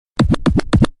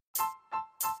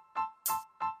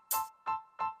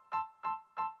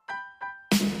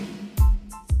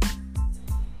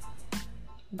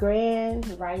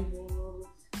Grand Risings.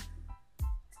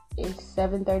 It's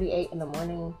 7:38 in the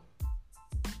morning.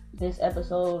 This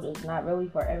episode is not really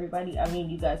for everybody. I mean,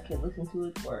 you guys can listen to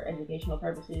it for educational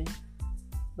purposes,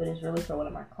 but it's really for one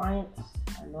of my clients.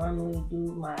 I normally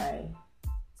do my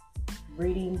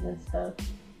readings and stuff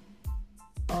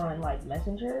on like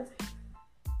Messenger,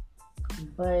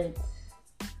 but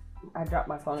I dropped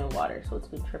my phone in water, so it's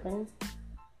been tripping.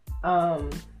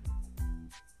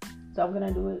 So I'm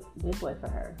gonna do it this way for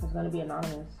her. It's gonna be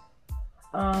anonymous.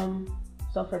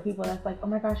 So for people that's like, oh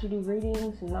my gosh, you do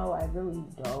readings? No, I really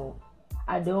don't.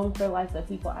 I do them for like the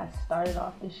people I started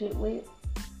off the shit with,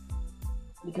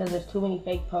 because there's too many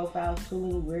fake profiles, too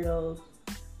many weirdos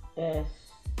that's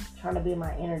trying to be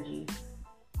my energy,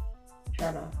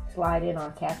 trying to slide in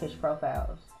on catfish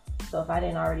profiles. So if I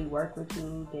didn't already work with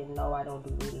you, then no, I don't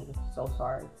do readings. So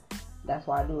sorry. That's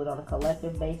why I do it on a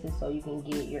collective basis, so you can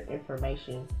get your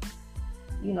information,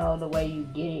 you know, the way you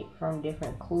get it from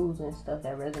different clues and stuff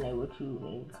that resonate with you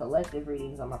in collective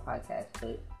readings on my podcast.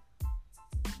 But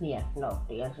yeah, no,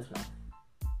 the answer's no.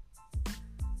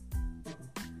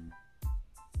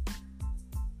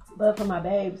 But for my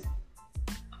babes,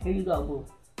 here you go, boo.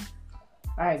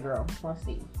 Alright, girl, let's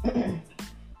see.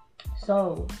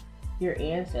 So, your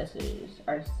ancestors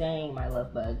are saying, my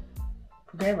love bug.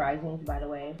 Grand Risings, by the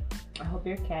way. I hope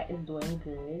your cat is doing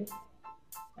good.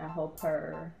 I hope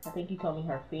I think you told me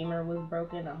her femur was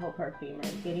broken. I hope her femur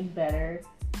is getting better.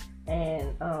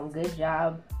 And good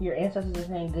job. Your ancestors are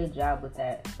saying good job with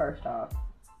that, first off.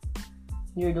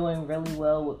 You're doing really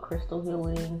well with crystal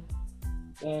healing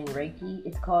and Reiki.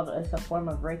 It's a form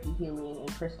of Reiki healing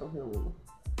and crystal healing.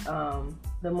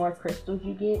 The more crystals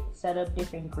you get, set up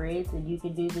different grids, and you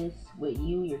can do this with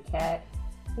you, your cat,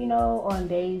 you know, on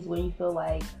days where you feel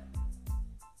like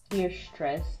you're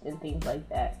stressed and things like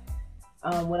that.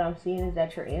 What I'm seeing is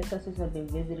that your ancestors have been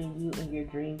visiting you in your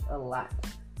dreams a lot,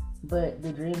 but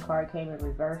the dream card came in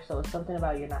reverse, so it's something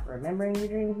about you're not remembering your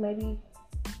dreams maybe,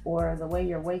 or the way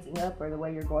you're waking up or the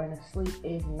way you're going to sleep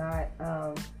is not,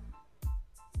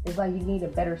 it's like you need a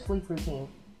better sleep routine,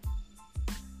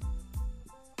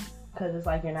 because it's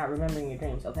like you're not remembering your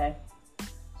dreams, okay?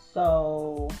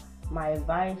 So my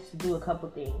advice, do a couple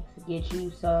things. Get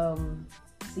you some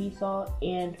sea salt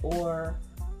and or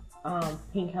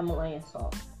pink Himalayan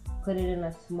salt. Put it in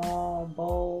a small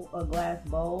bowl, a glass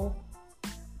bowl,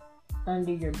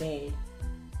 under your bed.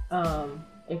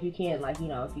 If you can, like, you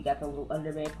know, if you got the little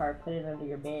underbed part, put it under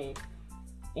your bed.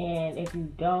 And if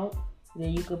you don't,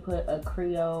 then you could put a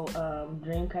Creole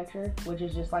dream catcher, which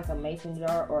is just like a mason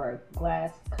jar or a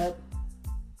glass cup.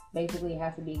 Basically, it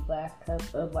has to be a glass cup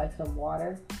of like some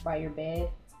water by your bed.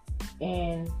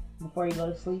 And before you go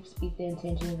to sleep, speak the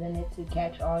intentions in it to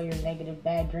catch all your negative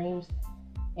bad dreams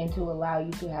and to allow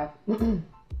you to have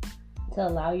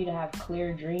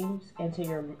clear dreams and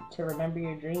to remember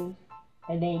your dreams.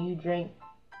 And then you drink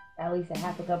at least a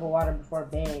half a cup of water before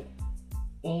bed,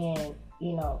 and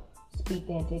you know, speak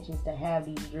the intentions to have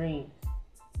these dreams.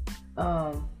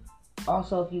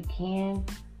 Also, if you can,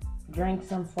 drink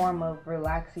some form of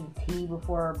relaxing tea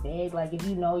before bed. Like, if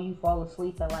you know you fall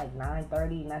asleep at like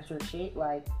 9:30 and that's your shit,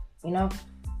 like, you know,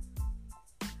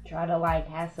 try to like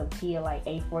have some tea at like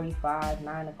 8:45,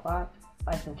 9 o'clock,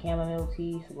 like some chamomile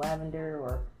tea, some lavender,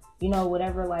 or, you know,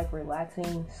 whatever like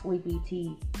relaxing, sleepy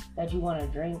tea that you want to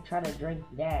drink. Try to drink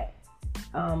that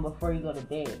before you go to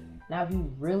bed. Now, if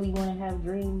you really want to have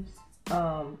dreams,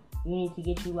 you need to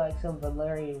get you like some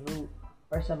valerian root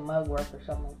or some mugwort or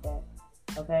something like that.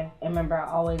 Okay? And remember, I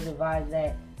always advise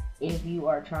that if you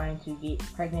are trying to get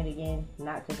pregnant again,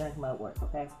 not to drink mugwort,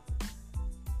 okay?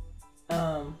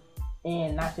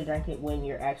 And not to drink it when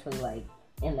you're actually like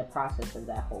in the process of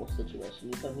that whole situation,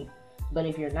 you feel me? But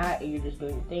if you're not and you're just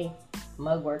doing your thing,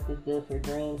 mugwort is good for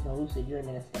dreams and lucid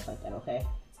dreaming and stuff like that, okay?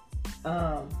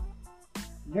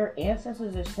 Your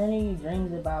ancestors are sending you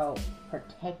dreams about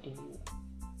protecting you.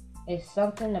 It's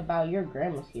something about your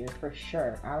grandma's here for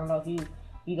sure. I don't know if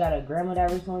you got a grandma that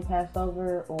recently passed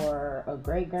over or a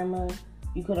great grandma.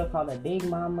 You could have called her Big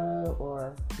Mama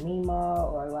or Mima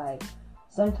or like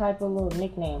some type of little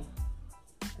nickname.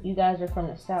 You guys are from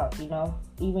the South, you know?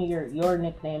 Even your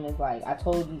nickname is like, I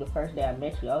told you the first day I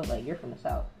met you, I was like, you're from the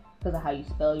South, because of how you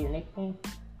spell your nickname.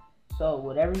 So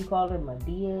whatever you call her,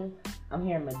 Medea, I'm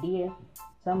hearing Medea,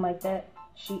 something like that.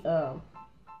 She's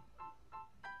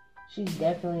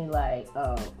definitely like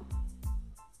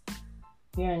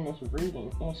hearing this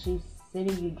reading, and she's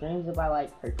sending you dreams about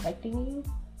like protecting you.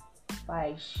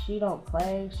 Like, she don't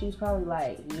play. She's probably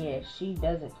like, yeah, she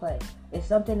doesn't play. It's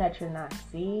something that you're not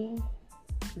seeing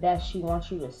that she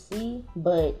wants you to see,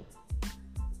 but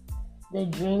the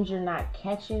dreams you're not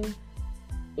catching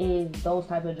is those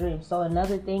type of dreams. So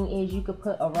another thing is you could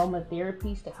put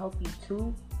aromatherapies to help you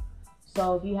too.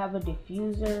 So if you have a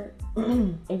diffuser,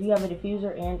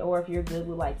 and or if you're good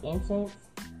with like incense,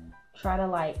 try to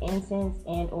light incense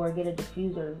and or get a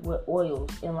diffuser with oils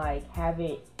and like have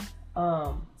it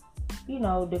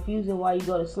diffuse it while you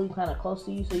go to sleep kind of close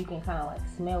to you so you can kind of like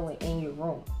smell it in your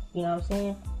room. You know what I'm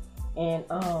saying? And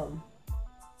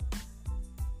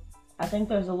I think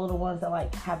there's a little ones that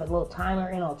like have a little timer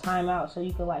and a timeout, so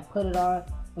you can like put it on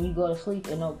when you go to sleep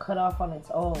and it'll cut off on its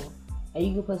own. And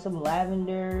you can put some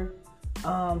lavender,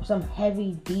 some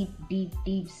heavy,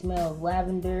 deep smells.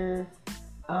 Lavender.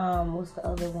 What's the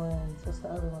other ones?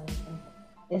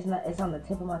 It's on the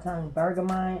tip of my tongue.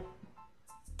 Bergamot.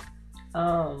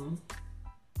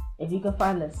 If you can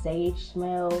find the sage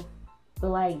smell, but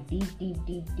like deep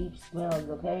smells,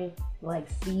 okay? Like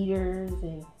cedars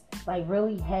and like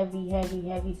really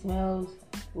heavy smells.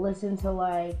 Listen to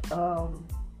like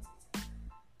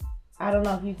I don't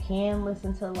know if you can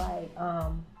listen to like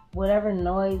whatever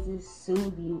noises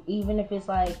soothe you, even if it's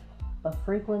like a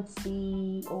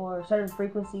frequency or certain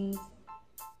frequencies,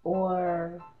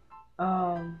 or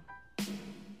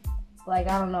like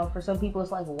I don't know, for some people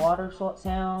it's like water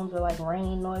sounds or like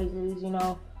rain noises, you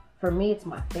know. For me it's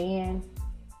my fan.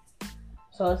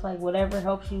 So it's like whatever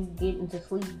helps you get into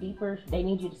sleep deeper. They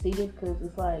need you to see this because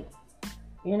it's like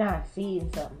you're not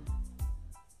seeing something.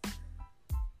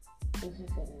 This is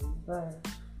in reverse.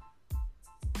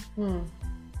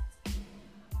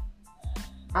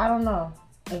 I don't know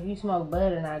if you smoke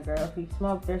bud or not, girl. If you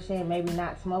smoke, they're saying maybe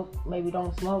not smoke, maybe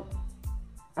don't smoke.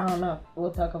 I don't know.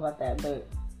 We'll talk about that, but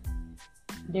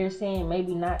they're saying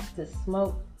maybe not to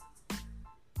smoke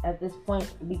at this point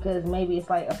because maybe it's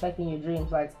like affecting your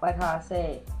dreams. Like how I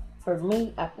said, for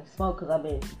me, I can smoke because I've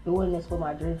been doing this with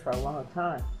my dreams for a long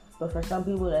time. But for some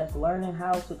people that's learning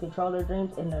how to control their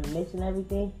dreams and they're missing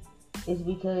everything, it's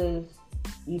because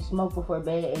you smoke before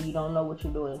bed and you don't know what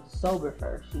you're doing sober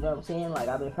first. You know what I'm saying? Like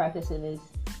I've been practicing this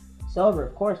sober,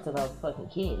 of course, because I was a fucking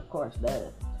kid, of course, duh.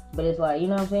 But it's like, you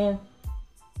know what I'm saying?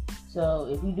 So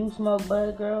if you do smoke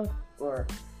bud, girl, or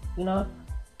you know,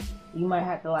 you might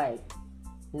have to like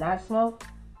not smoke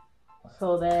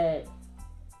so that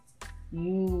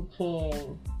you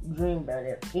can dream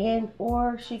better. And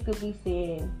or she could be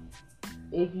saying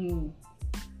if you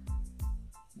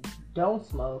don't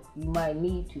smoke, you might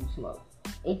need to smoke.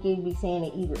 It can be saying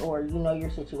it either or. You know your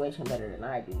situation better than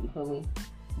I do, you feel me?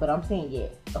 But I'm saying yeah.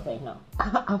 Okay, no.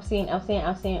 I'm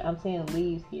saying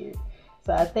leaves here.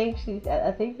 So I think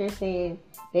they're saying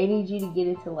they need you to get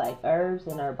into like herbs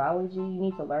and herbology. You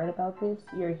need to learn about this.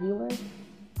 You're a healer.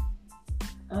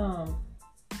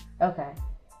 Okay.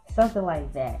 Something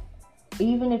like that.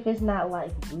 Even if it's not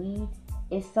like weed,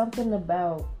 it's something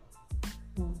about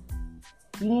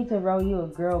you need to roll you a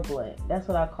girl blunt. That's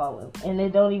what I call them. And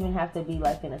it don't even have to be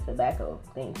like in a tobacco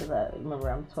thing, because I remember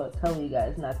I'm telling you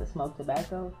guys not to smoke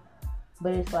tobacco.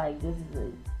 But it's like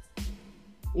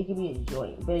it could be a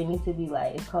joint, but it needs to be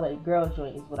like, it's called a girl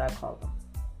joint is what I call them.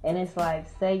 And it's like,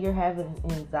 say you're having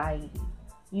anxiety.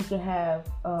 You can have,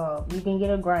 you can get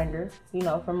a grinder, you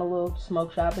know, from a little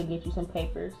smoke shop and get you some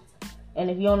papers. And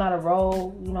if you don't know how to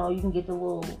roll, you know, you can get the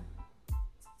little,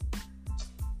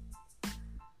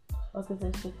 what is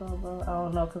that shit called, bro? I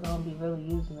don't know, because I don't be really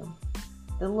using them.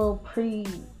 The little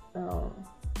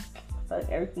like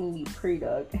everything be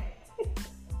dog.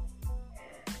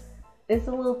 It's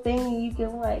a little thing you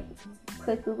can like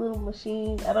put the little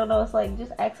machine. I don't know. It's like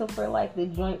just asking for like the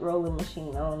joint rolling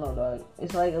machine. I don't know, dog.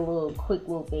 It's like a little quick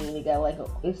little thing. It got like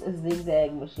it's a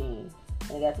zigzag machine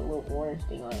and it got the little orange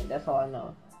thing on it. That's all I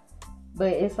know.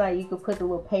 But it's like you could put the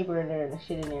little paper in there and the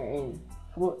shit in there and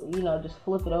just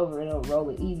flip it over and it'll roll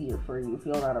it easier for you if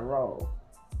you don't know how to roll.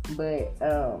 But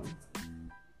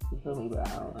you feel me, bro?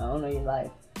 I don't know your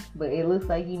life, but it looks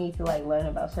like you need to like learn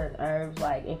about certain herbs.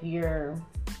 Like if you're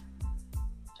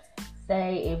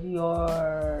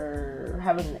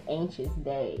having an anxious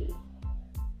day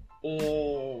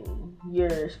and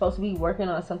you're supposed to be working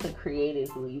on something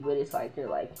creatively, but it's like you're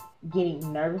like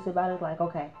getting nervous about it, like,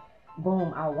 okay,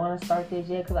 boom, I want to start this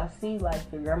yet, because I see like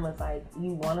your grandma's like,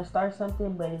 you want to start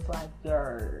something, but it's like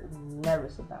you're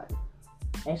nervous about it.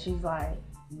 And she's like,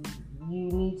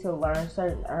 you need to learn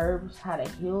certain herbs, how to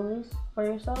heal this for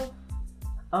yourself.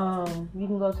 You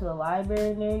can go to the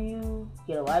library near you,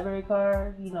 get a library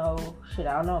card, I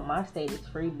don't know, in my state it's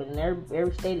free, but in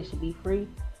every state it should be free.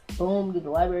 Boom, get the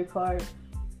library card,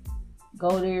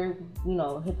 go there,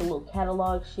 hit the little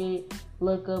catalog shit,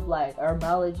 look up like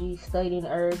herbology, studying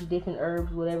herbs, different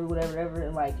herbs, whatever,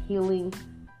 and like healing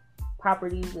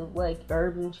properties of like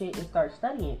herbs and shit, and start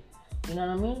studying, you know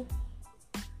what I mean?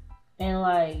 And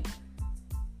like,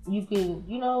 You can,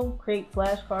 create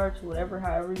flashcards, whatever,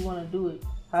 however you want to do it,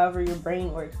 however your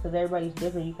brain works, because everybody's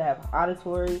different. You can have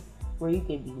auditory, where you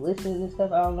can be listening and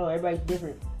stuff. I don't know, everybody's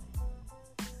different.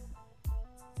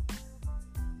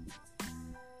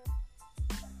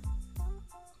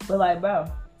 But like, bro,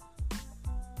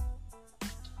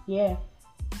 yeah,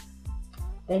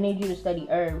 they need you to study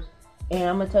herbs. And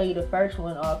I'm gonna tell you the first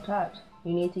one off top.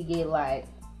 You need to get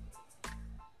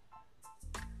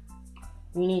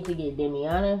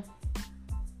Demiana,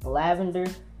 lavender,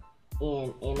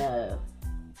 and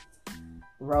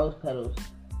rose petals.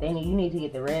 You need to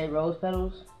get the red rose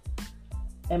petals,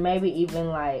 and maybe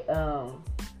even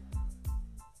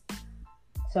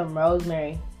some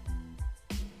rosemary.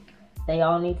 They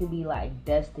all need to be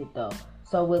dusted though.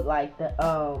 So with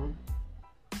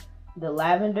the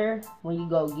lavender, when you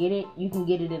go get it, you can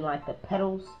get it in the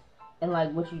petals, and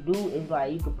what you do is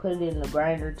you can put it in the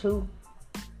grinder too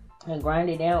and grind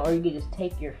it down, or you can just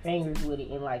take your fingers with it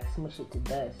and smush it to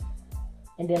dust.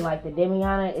 And then the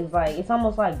Demiana is it's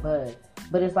almost like bud,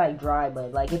 but it's dry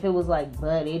bud. If it was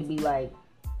bud, it'd be like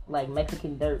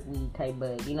Mexican dirt weed type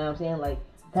bud, you know what I'm saying? The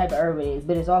type of herb it is.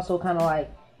 But it's also kind of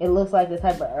it looks like the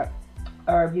type of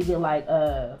herb you get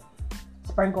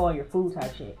sprinkle on your food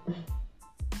type shit.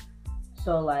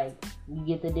 So you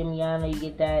get the Demiana, you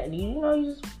get that, and you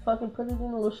just fucking put it in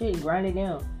a little shit and grind it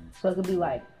down, so it could be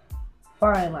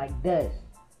fine dust.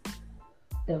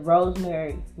 The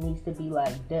rosemary needs to be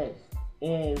dust,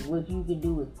 and what you can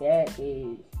do with that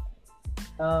is,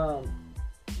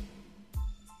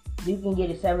 you can get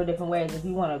it several different ways. If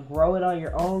you want to grow it on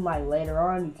your own, later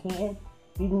on, you can.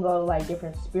 You can go to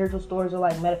different spiritual stores or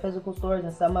metaphysical stores,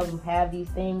 and some of them have these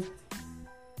things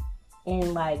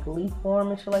in leaf form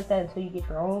and shit like that until you get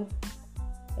your own,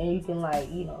 and you can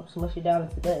smush it down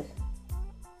into dust.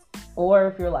 Or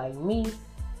if you're like me,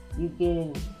 you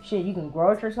can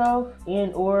grow it yourself,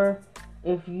 and or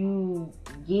if you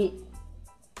get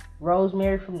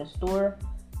rosemary from the store,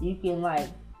 you can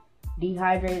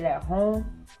dehydrate it at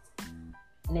home.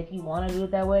 And if you want to do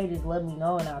it that way, just let me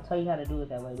know and I'll tell you how to do it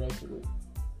that way, basically.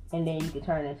 And then you can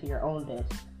turn it into your own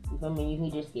dust. You feel me? You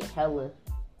can just get hella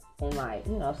and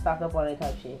stock up on that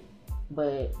type shit.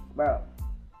 But bro,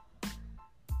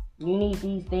 you need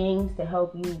these things to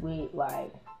help you with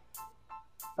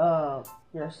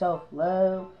your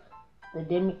self-love.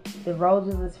 The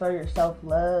roses is for your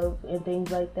self-love and things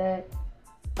like that.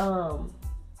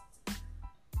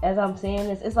 As I'm saying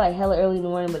this, it's hella early in the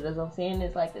morning, but as I'm saying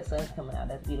this, the sun's coming out.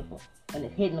 That's beautiful. And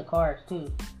it's hitting the cars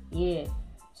too. Yeah.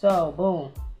 So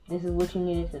boom, this is what you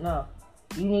needed to know.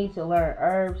 You need to learn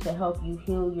herbs to help you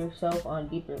heal yourself on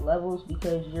deeper levels,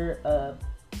 because you're a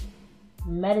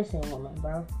medicine woman,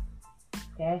 bro.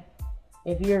 Okay?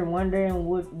 If you're wondering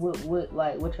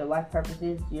what your life purpose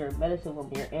is, you're a medicine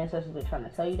woman. Your ancestors are trying to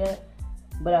tell you that.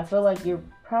 But I feel like you're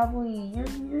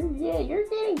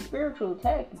getting spiritual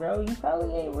attacked, bro. You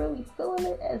probably ain't really feeling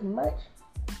it as much,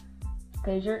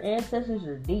 because your ancestors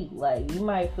are deep. You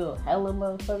might feel hella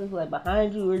motherfuckers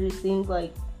behind you, or it just seems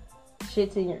like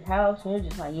shit's in your house, and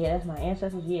you're just yeah, that's my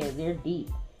ancestors. Yeah, they're deep.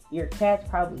 Your cat's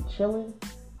probably chilling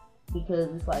because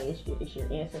it's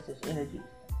your ancestors' energy,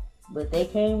 but they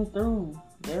came through.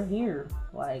 They're here.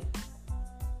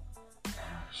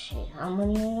 Shit, how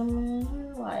many of them?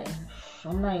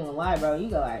 I'm not even gonna lie, bro. You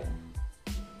got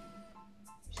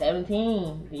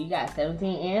 17. You got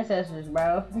 17 ancestors,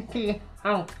 bro.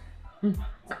 I'm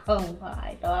not gonna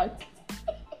lie, dog.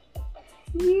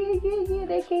 Yeah.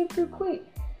 They came through quick.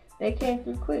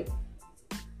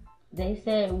 They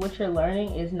said what you're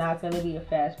learning is not going to be a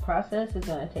fast process. It's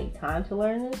going to take time to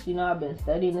learn this. I've been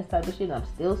studying this type of shit, and I'm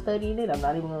still studying it. I'm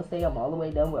not even going to say I'm all the way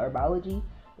done with herbology.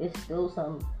 It's still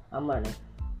something I'm learning.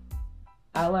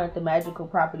 I learned the magical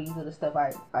properties of the stuff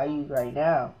I use right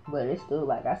now, but it's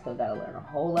still I still got to learn a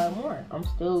whole lot more. I'm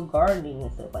still gardening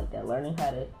and stuff like that, learning how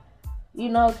to,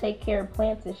 take care of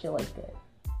plants and shit like that.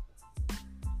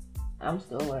 I'm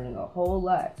still learning a whole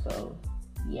lot, so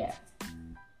yeah.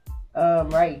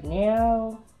 Right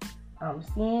now, I'm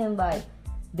seeing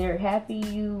they're happy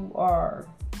you are,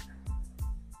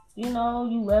 you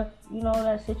left,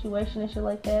 that situation and shit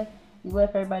like that. You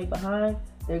left everybody behind.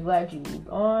 They're glad you moved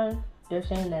on. They're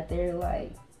saying that they're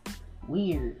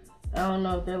weird. I don't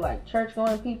know if they're church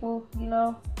going people,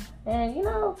 and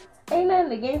ain't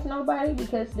nothing against nobody,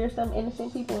 because there's some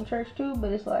innocent people in church too,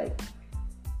 but it's a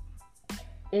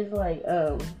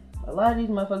lot of these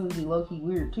motherfuckers be low-key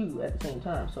weird too at the same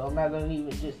time. So I'm not gonna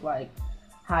even just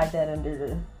hide that under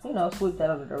the, sweep that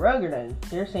under the rug or nothing.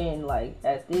 They're saying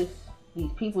at these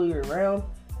people you're around,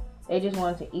 they just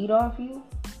want to eat off you,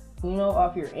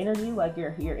 off your energy.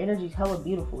 Your energy's hella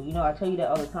beautiful. I tell you that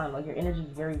all the time. Your energy is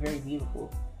very, very beautiful.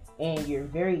 and you're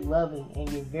very loving and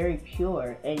you're very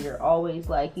pure and you're always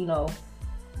like, you know,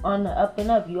 on the up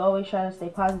and up. You always try to stay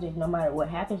positive no matter what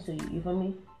happens to you. You feel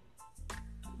me?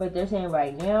 But they're saying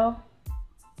right now,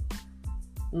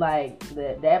 like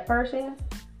that person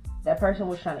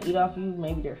was trying to eat off you.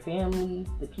 Maybe their family,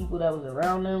 the people that was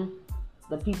around them,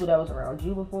 the people that was around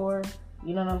you before.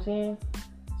 You know what I'm saying?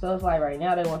 So it's like right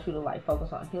now they want you to like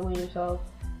focus on healing yourself.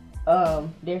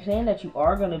 They're saying that you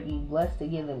are going to be blessed to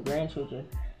give them grandchildren.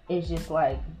 It's just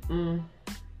like,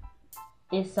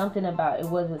 it's something about it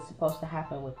wasn't supposed to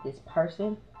happen with this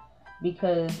person,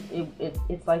 because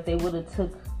it's like they would have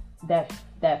took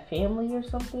that family or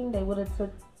something. They would have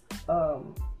took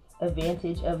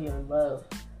advantage of your love,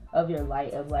 of your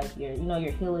light, of like your, you know,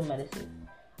 your healing medicine.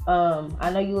 I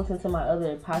know you listen to my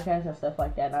other podcasts and stuff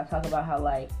like that, and I talk about how,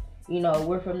 like, you know,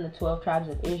 we're from the 12 tribes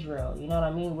of Israel. You know what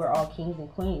I mean? We're all kings and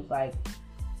queens. Like,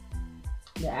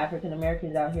 the African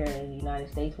Americans out here in the United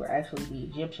States were actually the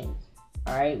Egyptians.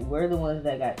 All right? We're the ones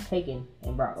that got taken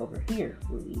and brought over here.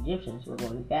 We're the Egyptians. We're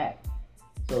going back.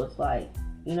 So it's like,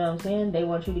 you know what I'm saying? They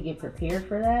want you to get prepared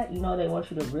for that. You know, they want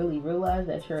you to really realize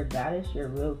that you're a goddess. You're a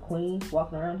real queen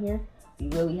walking around here. You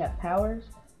really have powers.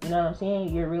 You know what I'm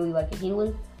saying? You're really like a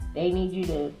healer. They need you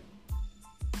to,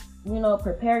 you know,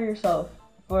 prepare yourself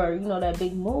for, you know, that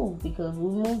big move, because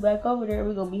when we move back over there,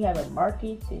 we're going to be having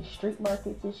markets and street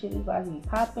markets and shit is about to be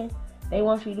popping. They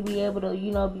want you to be able to,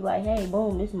 you know, be like, hey,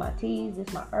 boom, this is my teas, this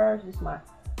is my herbs, this is my,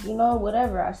 you know,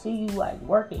 whatever. I see you like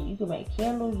working. You can make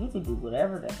candles. You can do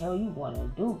whatever the hell you want to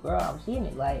do, girl. I'm seeing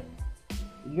it. Like,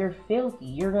 you're filthy.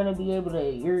 You're going to be able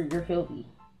to, you're filthy.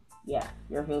 Yeah,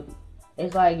 you're filthy.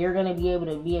 It's like you're going to be able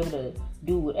to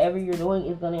do whatever you're doing.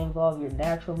 It's going to involve your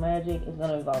natural magic. It's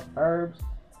going to involve herbs.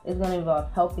 It's going to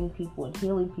involve helping people and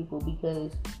healing people,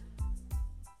 because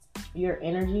your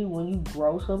energy, when you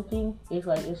grow something, it's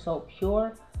like, it's so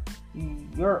pure.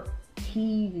 Your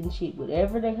teas and shit,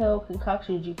 whatever the hell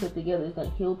concoctions you put together, is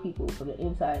going to heal people from the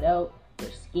inside out.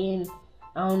 Their skin.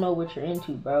 I don't know what you're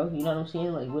into, bro. You know what I'm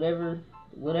saying? Like,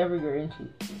 whatever you're into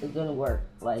is going to work.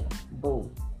 Like,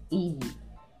 boom. Easy.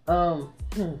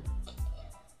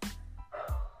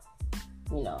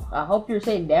 You know, I hope you're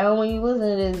sitting down when you listen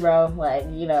to this, bro. Like,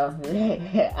 you know,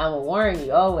 I'm gonna warn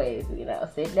you always, you know,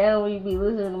 sit down when you be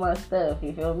listening to my stuff,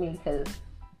 you feel me? Because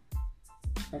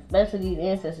especially these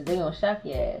ancestors, they gonna shock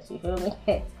your ass, you feel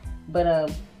me?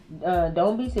 But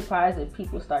don't be surprised if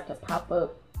people start to pop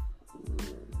up.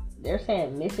 They're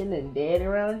saying missing and dead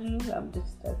around you.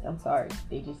 I'm sorry,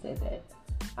 they just said that.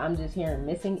 I'm just hearing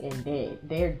missing and dead.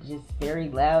 They're just very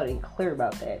loud and clear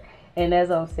about that. And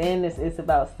as I'm saying this, it's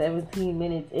about 17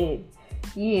 minutes in.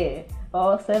 Yeah,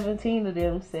 all 17 of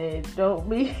them said, don't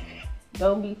be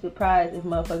surprised if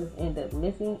motherfuckers end up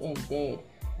missing and dead.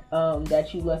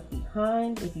 That you left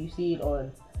behind. If you see it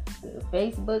on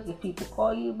Facebook, if people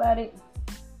call you about it,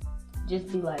 just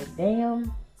be like,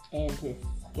 damn, and just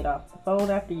get off the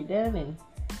phone after you're done and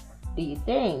do your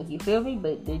thing. You feel me?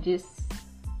 But they just,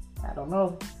 I don't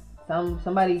know.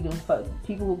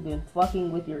 People have been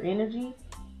fucking with your energy,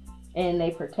 and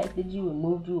they protected you and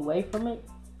moved you away from it,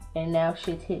 and now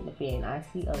shit's hitting the fan. I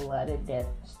see a lot of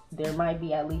deaths. There might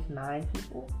be at least 9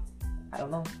 people. I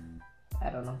don't know.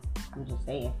 I'm just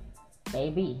saying.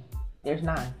 Maybe. There's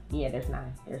 9. Yeah, there's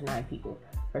 9. There's 9 people.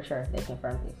 For sure. They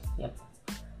confirmed this. Yep.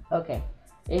 Okay.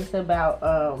 It's about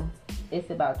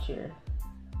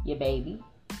your baby.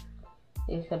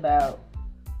 It's about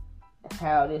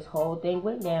how this whole thing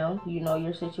went down. You know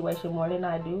your situation more than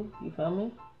I do. You feel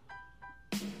me?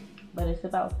 But it's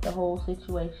about the whole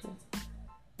situation.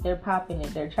 They're popping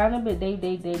it. They're trying to,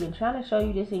 they've been trying to show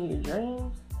you this in your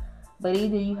dreams, but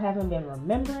either you haven't been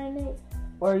remembering it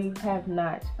or you have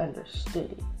not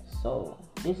understood it. So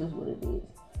this is what it is.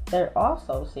 They're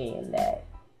also saying that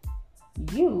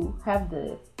you have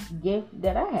the gift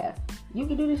that I have. You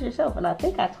can do this yourself, and I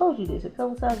think I told you this a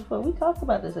couple times before. We talked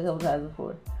about this a couple times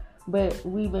before, but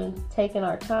we've been taking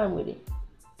our time with it.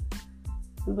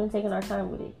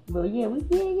 But yeah, I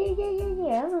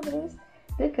remember this.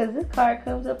 Because this card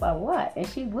comes up a lot. And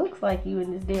she looks like you in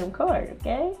this damn card,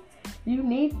 okay? You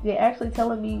need to actually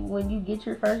telling me when you get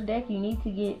your first deck, you need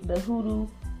to get the Hoodoo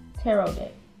Tarot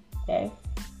deck, okay?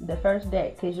 The first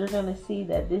deck. Because you're going to see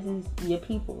that this is your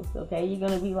people's, okay? You're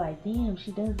going to be like, damn,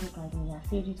 she does look like me. I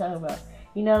see what you're talking about.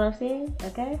 You know what I'm saying?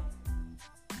 Okay?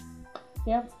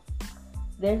 Yep.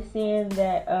 They're saying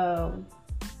that,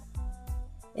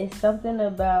 it's something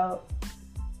about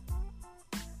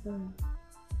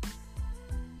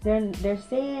they're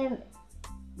saying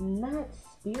not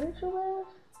spiritual.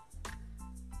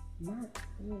 What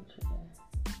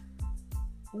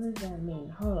does that mean?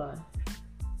 Hold on.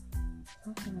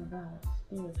 Something about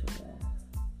spiritual.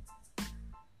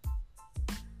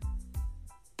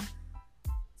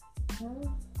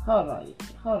 Hold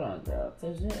on, girl,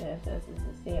 because your ancestors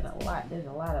are saying a lot. There's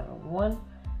a lot of them.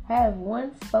 Have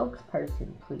one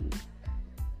spokesperson, please.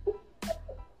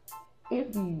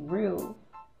 If you real.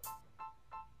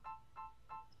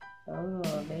 Hold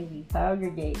on, baby,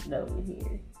 congregating over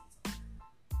here.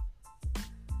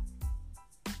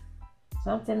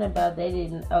 Something about they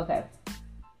didn't. Okay.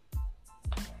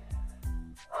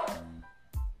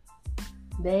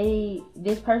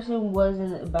 This person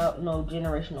wasn't about no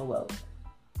generational wealth.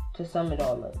 To sum it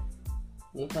all up,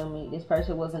 you feel me? This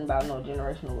person wasn't about no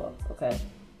generational wealth. Okay,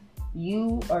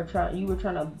 you were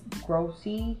trying to grow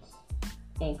seeds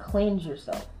and cleanse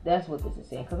yourself. That's what this is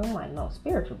saying. Cause I'm like, no,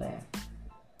 spiritual man.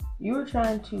 You were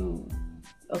trying to.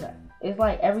 Okay, it's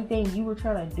like everything you were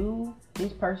trying to do.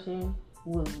 This person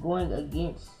was going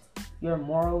against your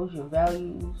morals, your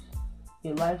values,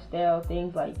 your lifestyle,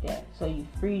 things like that. So you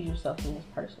freed yourself from this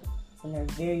person, and they're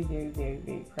very, very, very,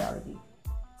 very proud of you.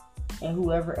 And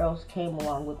whoever else came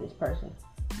along with this person,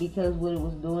 because what it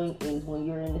was doing is when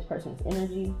you're in this person's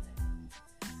energy,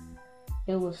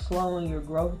 it was slowing your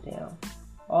growth down.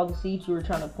 All the seeds you were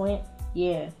trying to plant,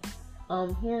 yeah.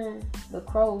 I'm hearing the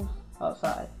crows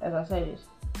outside as I say this.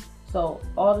 So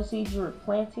all the seeds you were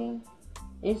planting,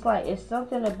 it's like it's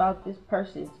something about this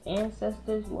person's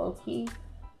ancestors, low key,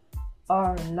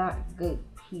 are not good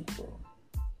people.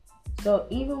 So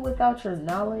even without your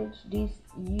knowledge,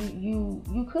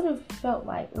 you could have felt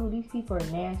like, oh, these people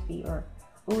are nasty, or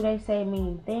oh, they say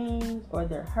mean things, or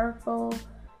they're hurtful,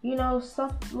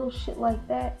 some little shit like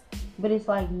that. But it's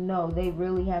like, no, they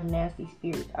really have nasty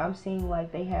spirits. I'm seeing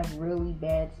like they have really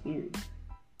bad spirits.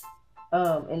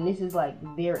 And this is like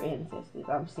their ancestors.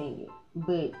 I'm seeing it,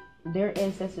 but their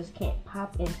ancestors can't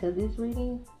pop into this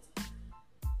reading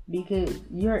because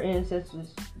your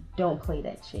ancestors don't play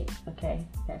that shit, okay?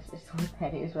 That's just what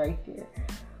that is right there.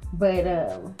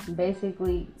 But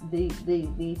basically,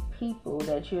 these people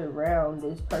that you're around,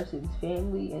 this person's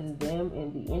family and them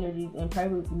and the energies, and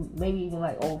probably maybe even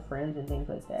like old friends and things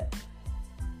like that.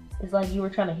 It's like you were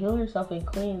trying to heal yourself and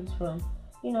cleanse from,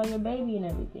 your baby and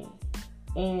everything.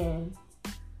 And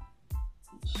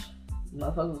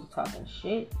motherfuckers was talking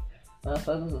shit.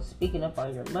 Motherfuckers was speaking up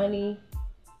on your money,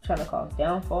 trying to cause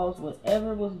downfalls.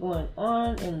 Whatever was going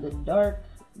on in the dark,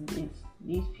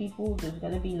 these people, there's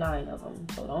going to be 9 of them.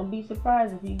 So don't be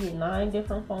surprised if you get 9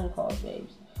 different phone calls,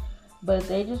 babes. But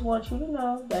they just want you to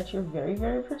know that you're very,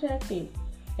 very protected.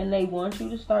 And they want you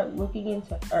to start looking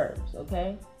into herbs,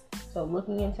 okay? So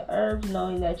looking into herbs,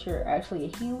 knowing that you're actually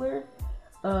a healer,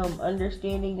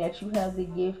 understanding that you have the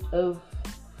gift of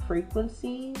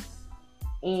frequencies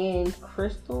and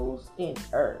crystals and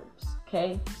herbs,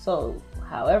 okay? So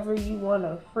however you want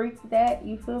to freak that,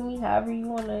 you feel me? However you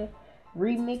want to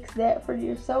remix that for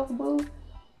yourself, boo,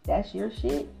 that's your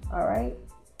shit, all right?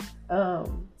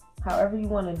 However you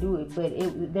want to do it.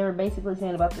 But they were basically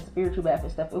saying about the spiritual bath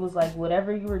and stuff, it was like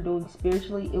whatever you were doing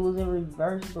spiritually, it was in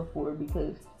reverse before,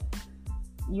 because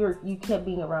you kept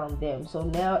being around them. So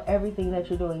now everything that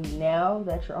you're doing now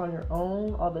that you're on your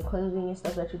own, all the cleansing and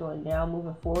stuff that you're doing now,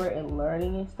 moving forward and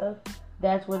learning and stuff,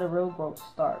 that's where the real growth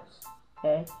starts,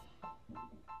 okay?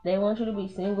 They want you to be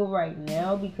single right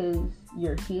now because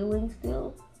you're healing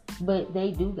still, but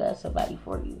they do got somebody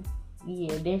for you.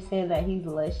 Yeah, they're saying that he's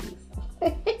luscious.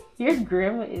 Your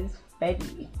grandma is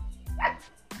funny.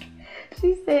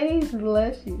 She said he's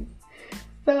luscious.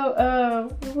 So,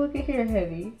 look at here,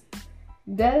 honey.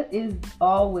 That is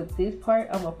all with this part.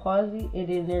 I'm gonna pause it, and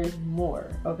then there's more,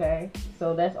 okay?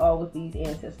 So that's all with these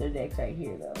ancestor decks right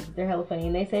here, though. They're hella funny,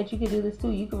 and they said you could do this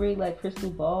too. You could read like crystal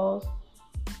balls.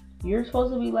 You're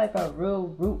supposed to be like a real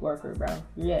root worker, bro.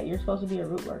 Yeah, you're supposed to be a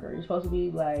root worker. You're supposed to be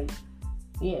like,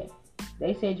 yeah.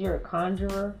 They said you're a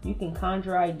conjurer. You can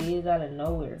conjure ideas out of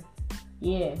nowhere.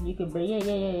 Yeah, you can bring,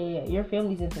 yeah. Your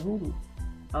family's into hoodoo.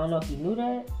 I don't know if you knew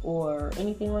that or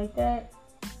anything like that.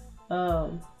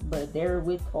 But they're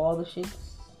with all the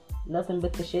shits. Nothing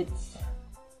but the shits.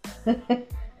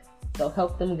 So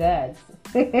help them gods.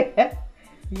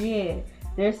 Yeah.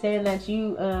 They're saying that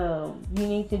you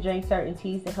need to drink certain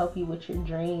teas to help you with your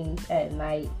dreams at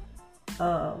night.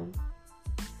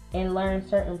 And learn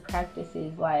certain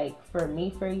practices. Like for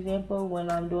me, for example,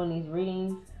 when I'm doing these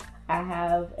readings, I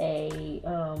have a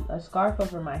scarf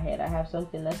over my head. I have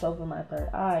something that's over my third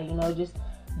eye. Just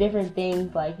different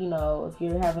things. Like, if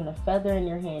you're having a feather in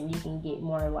your hand, you can get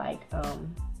more like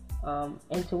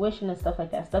intuition and stuff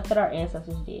like that. Stuff that our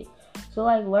ancestors did. So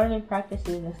like learning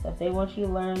practices and stuff. They want you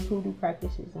to learn hoodoo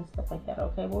practices and stuff like that.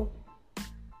 Okay, boo?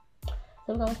 So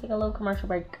we're gonna take a little commercial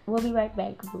break. We'll be right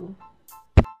back, boo.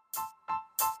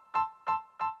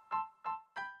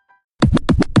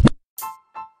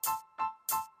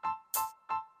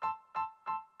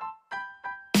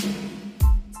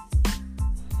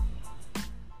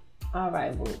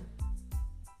 Alright, boo.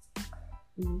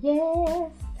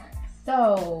 Yes.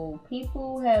 So,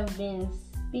 people have been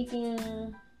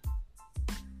speaking.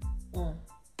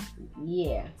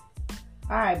 Yeah.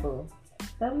 Alright, boo.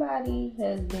 Somebody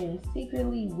has been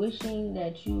secretly wishing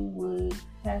that you would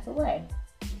pass away.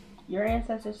 Your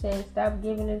ancestor said, stop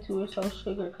giving into it so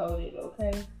sugar-coated,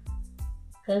 okay?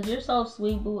 Because you're so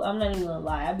sweet, boo. I'm not even gonna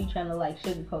lie. I be trying to, like,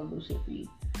 sugar-coat this shit for you.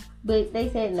 But they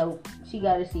said, nope. She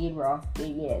gotta see it raw. But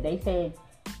yeah, they said,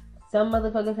 some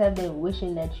motherfuckers have been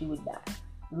wishing that you would die.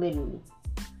 Literally.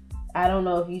 I don't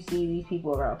know if you see these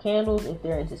people around candles, if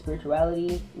they're into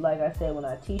spirituality. Like I said when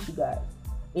I teach you guys,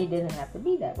 it doesn't have to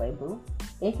be that way, boo.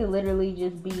 It can literally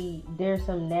just be, there's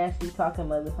some nasty talking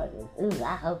motherfuckers. Ooh,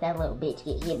 I hope that little bitch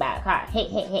get hit by a car.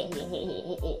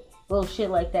 Hey. Little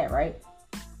shit like that, right?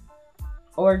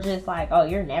 Or just like, oh,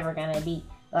 you're never gonna be,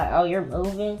 like, oh, you're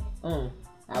moving?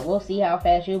 I will see how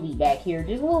fast you'll be back here.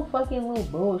 Just little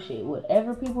bullshit.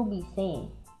 Whatever people be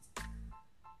saying.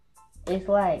 It's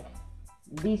like,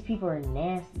 these people are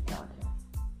nasty talking.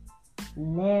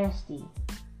 Nasty.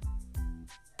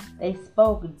 They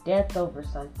spoke death over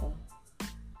something.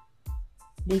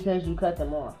 Because you cut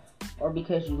them off. Or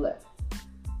because you left.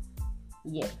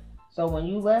 Yeah. So when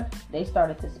you left, they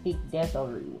started to speak death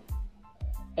over you.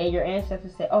 And your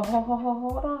ancestors said, oh,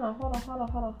 hold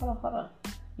on.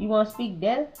 You want to speak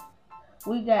death?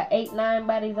 We got 8-9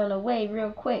 bodies on the way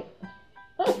real quick.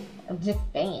 I'm just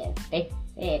saying. They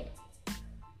said.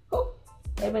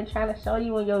 They've been trying to show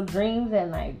you in your dreams at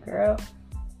night, girl.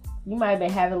 You might have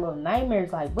been having little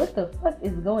nightmares like, what the fuck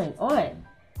is going on?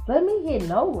 Let me hit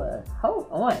Noah. Hold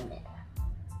on, man.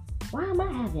 Why am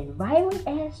I having violent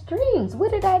ass dreams? What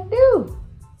did I do?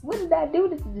 What did I do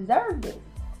to deserve this?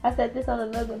 I said this on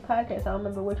another podcast. I don't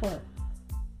remember which one.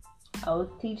 I was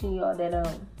teaching y'all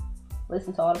that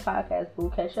listen to all the podcasts,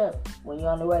 boo, catch up. When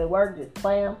you're on the way to work, just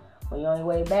play them. When you're on your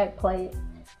way back, play it.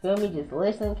 Feel me? Just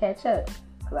listen, catch up.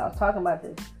 Because I was talking about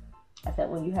this. I said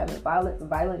when you having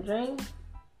violent dreams,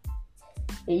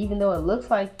 even though it looks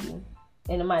like you,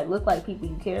 and it might look like people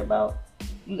you care about,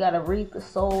 you got to read the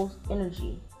soul's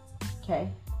energy. Okay?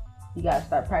 You got to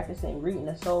start practicing reading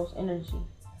the soul's energy.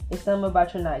 It's something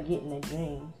about you're not getting the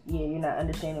dreams. Yeah, you're not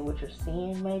understanding what you're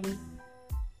seeing, maybe.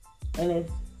 And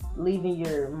it's leaving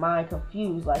your mind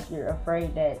confused, like you're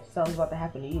afraid that something's about to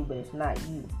happen to you, but it's not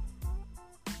you.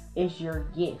 It's your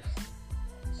gifts.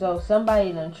 So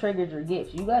somebody done triggered your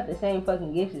gifts. You got the same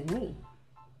fucking gifts as me.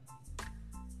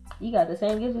 You got the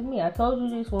same gifts as me. I told you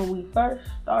this when we first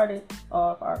started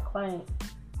off our client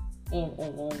and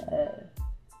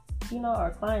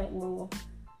our client little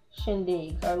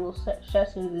shindigs, our little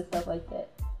sessions and stuff like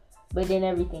that. But then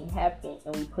everything happened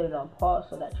and we put it on pause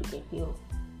so that you can heal.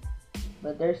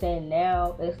 But they're saying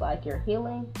now it's like you're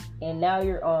healing and now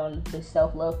you're on the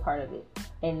self-love part of it.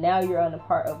 And now you're on the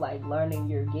part of like learning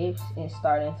your gifts and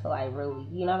starting to like really,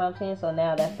 you know what I'm saying? So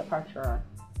now that's the part you're on.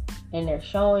 And they're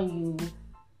showing you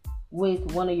with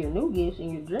one of your new gifts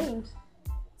in your dreams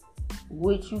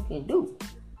what you can do.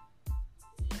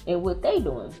 And what they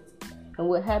doing. And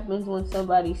what happens when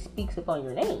somebody speaks upon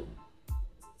your name.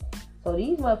 So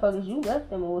these motherfuckers, you left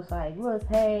them and was like, look,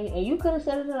 hey, and you could have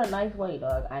said it in a nice way,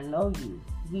 dog. I know you.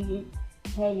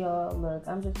 Hey, y'all, look,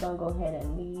 I'm just going to go ahead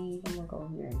and leave. I'm going to go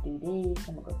here and do this.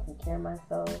 I'm going to go take care of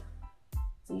myself.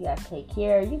 You got to take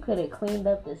care. You could have cleaned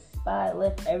up the spot,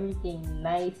 left everything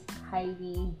nice,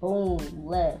 tidy, boom,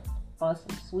 left on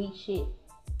some sweet shit.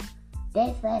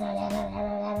 That's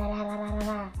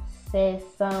says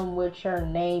something with your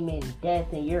name and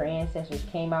death, and your ancestors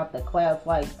came out the clouds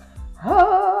like,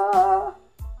 ah.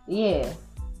 Yeah,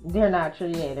 they're not true.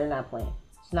 Yeah, they're not playing.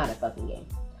 It's not a fucking game.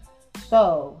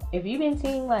 So, if you've been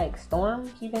seeing like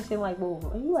storms, you've been seeing like,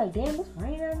 well, are you like, damn, it's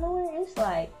raining out of nowhere? It's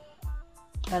like,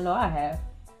 I know I have.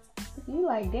 You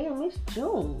like, damn, it's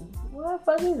June. What the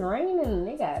fuck is raining?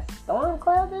 They got storm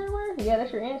clouds everywhere? Yeah,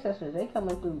 that's your ancestors. They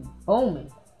coming through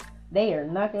booming. They are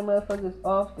knocking motherfuckers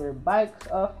off their bikes,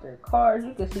 off their cars.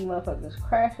 You can see motherfuckers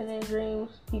crashing in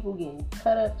dreams. People getting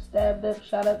cut up, stabbed up,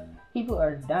 shot up. People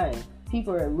are dying.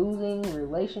 People are losing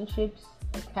relationships,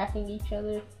 attacking each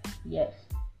other. Yes.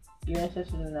 Your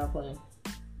ancestors are not playing.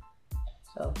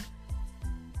 So,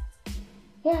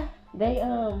 yeah, they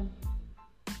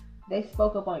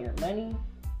spoke up on your money.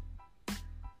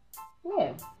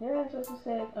 Yeah, your ancestors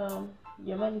said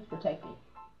your money's protected.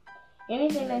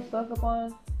 Anything they spoke up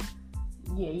on,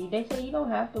 yeah, they say you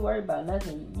don't have to worry about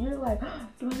nothing. You're like, oh,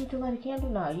 do I need to light a candle?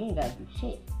 Nah, you ain't gotta do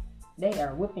shit. They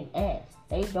are whipping ass.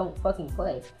 They don't fucking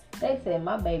play. They said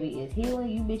my baby is healing.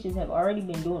 You bitches have already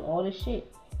been doing all this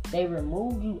shit. They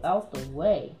removed you out the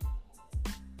way.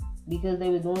 because they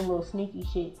was doing little sneaky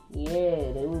shit.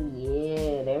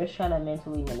 They was trying to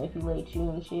mentally manipulate you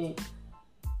and shit.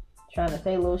 Trying to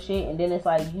say little shit, and then it's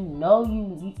like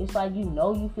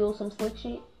you feel some slick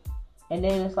shit, and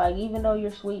then it's like, even though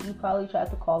you're sweet, you probably tried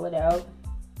to call it out,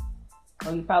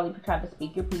 or you probably tried to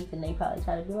speak your piece, and they probably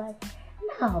tried to be like,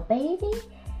 no, baby,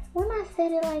 when I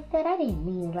said it like that, I didn't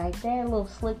mean it like that. Little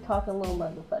slick talking little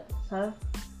motherfuckers, huh?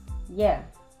 Yeah,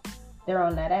 they're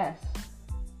on that ass.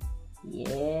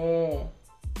 Yeah.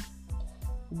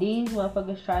 These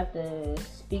motherfuckers tried to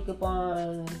speak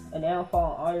upon a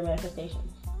downfall on all your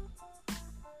manifestations.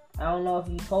 I don't know if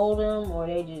you told them or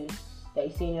they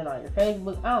seen it on your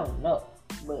Facebook. I don't know.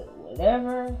 But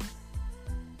whatever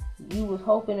you was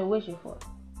hoping and wishing for,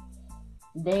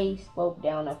 they spoke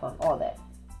down upon all that.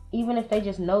 Even if they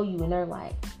just know you and they're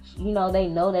like, they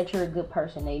know that you're a good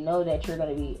person. They know that you're going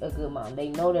to be a good mom. They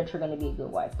know that you're going to be a good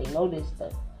wife. They know this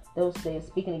stuff. They're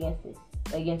speaking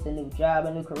against a new job,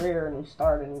 a new career, a new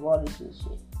start, and all this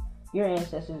shit. Your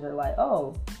ancestors are like,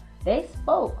 oh, they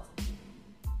spoke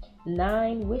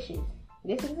 9 wishes.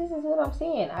 This is what I'm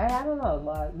saying. I don't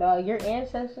know. No, your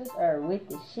ancestors are with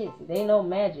the shit. They know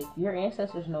magic. Your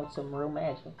ancestors know some real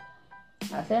magic.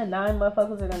 I said 9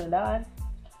 motherfuckers are gonna die.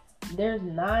 There's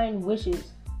 9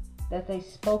 wishes that they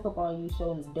spoke upon you,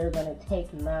 so they're gonna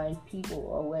take 9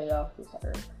 people away off this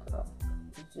earth, girl.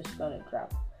 It's just gonna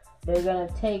drop. They're gonna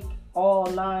take all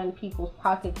 9 people's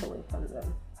pockets away from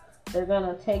them. They're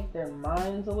gonna take their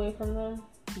minds away from them.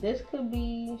 This could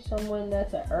be someone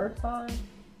that's an earth sign,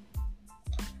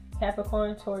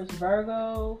 Capricorn, Taurus,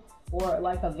 Virgo, or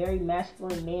like a very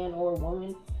masculine man or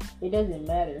woman. It doesn't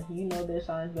matter. You know their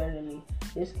signs better than me.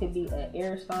 This could be an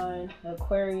air sign,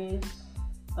 Aquarius,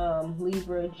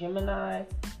 Libra, Gemini,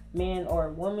 man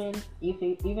or woman.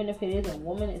 Even if it is a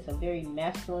woman, it's a very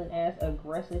masculine ass,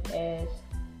 aggressive ass,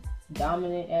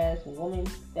 dominant ass woman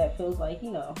that feels like,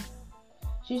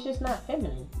 she's just not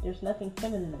feminine. There's nothing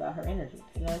feminine about her energy.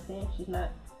 You know what I'm saying? She's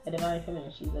not a divine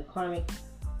feminine. She's a karmic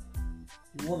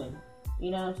woman.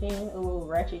 You know what I'm saying? A little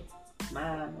ratchet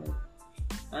mom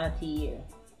or auntie or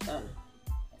something.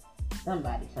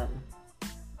 Something.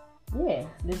 Yeah,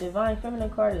 the divine feminine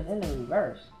card is in the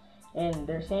reverse. And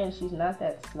they're saying she's not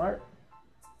that smart.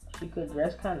 She could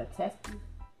dress kind of tacky.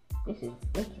 This is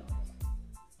ridiculous.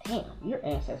 Damn, your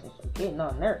ancestors are getting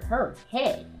on her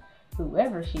head.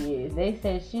 Whoever she is, they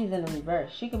said she's in the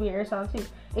reverse. She could be air sign too.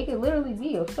 It could literally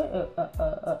be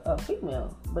a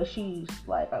female, but she's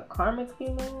like a karmic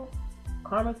female,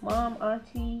 karmic mom,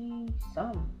 auntie,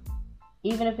 something.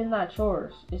 Even if it's not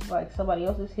yours, it's like somebody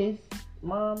else's, his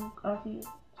mom, auntie,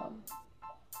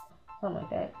 something like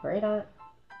that. Great aunt,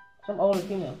 some older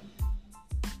female.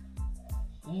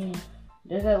 Yeah,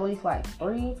 there's at least like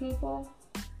 3 people.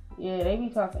 Yeah, they be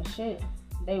talking shit.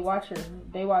 They watch your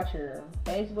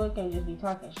Facebook and just be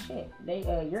talking shit.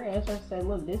 Your ancestors said,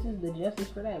 look, this is the justice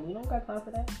for that. We don't got time for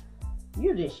that.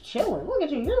 You're just chilling. Look at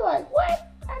you. You're like,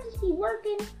 what? I just be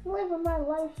working, living my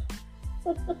life.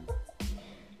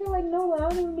 You're like, no, I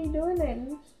don't even be doing that.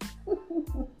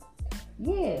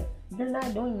 Yeah, you're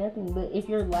not doing nothing. But if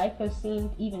your life has seemed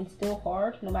even still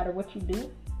hard, no matter what you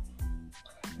do,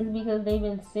 it's because they've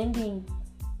been sending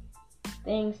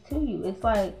things to you. It's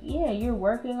like, yeah, you're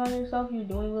working on yourself, you're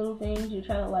doing little things, you're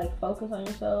trying to like focus on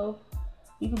yourself.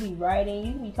 You could be writing,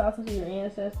 you could be talking to your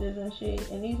ancestors and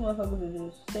shit, and these motherfuckers are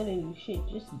just sending you shit,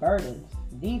 just burdens.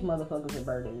 These motherfuckers are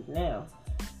burdens now.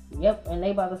 Yep, and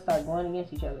they about to start going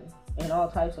against each other in all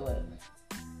types of ways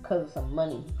because of some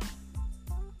money.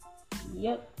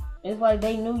 Yep, it's like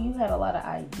they knew you had a lot of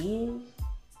ideas,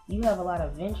 you have a lot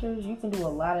of ventures, you can do a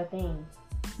lot of things.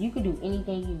 You can do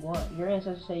anything you want. Your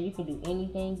ancestors say you can do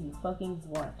anything you fucking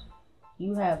want.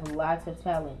 You have lots of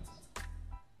talents.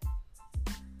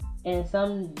 And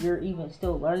some you're even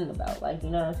still learning about. Like, you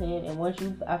know what I'm saying? And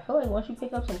I feel like once you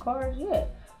pick up some cards, yeah.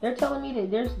 They're telling me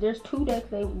that there's 2 decks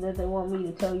that they want me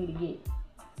to tell you to get.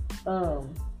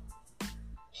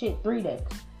 3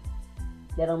 decks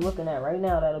that I'm looking at right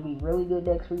now that'll be really good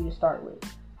decks for you to start with.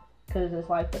 Because it's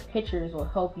like the pictures will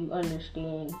help you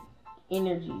understand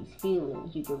energies,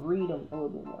 feelings. You can read them a little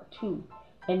bit more too,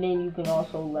 and then you can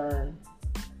also learn,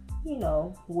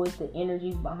 what the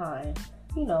energies behind,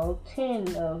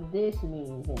 10 of this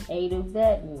means and 8 of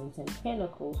that means, and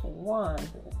pentacles and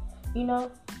wands,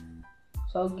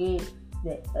 so get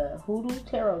the Hoodoo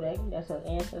Tarot deck. That's an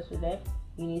ancestor deck.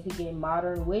 You need to get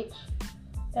Modern Witch.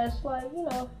 That's like,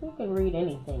 you can read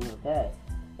anything with that.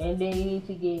 And then you need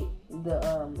to get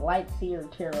the Light Seer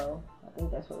Tarot. I think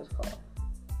that's what it's called.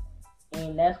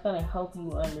 And that's going to help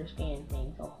you understand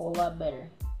things a whole lot better.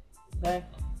 Okay?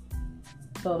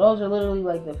 So those are literally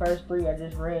like the first 3 I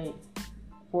just read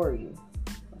for you.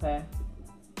 okay,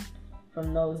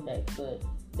 from those decks. But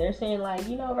they're saying, like,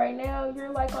 you know, right now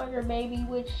you're like on your baby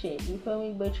witch shit, you feel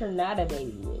me? But you're not a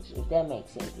baby witch, if that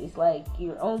makes sense. It's like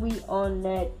you're only on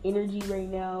that energy right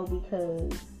now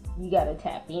because you gotta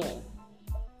tap in.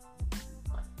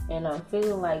 And I'm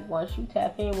feeling like once you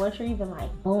tap in, once you're even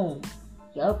like, boom,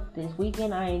 yup, this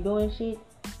weekend I ain't doing shit,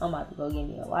 I'm about to go get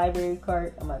me a library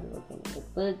card, I'm about to go get me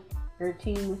a book or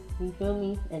two, you feel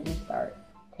me? And just start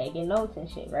taking notes and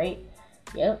shit, right?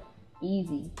 Yep,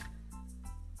 easy.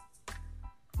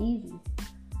 Easy.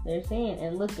 They're saying,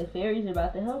 and look, the fairies are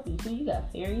about to help you. So you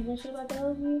got fairies and shit about to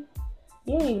help you?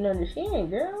 You don't even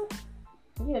understand, girl.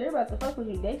 Yeah, they're about to fuck with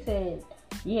you. They said,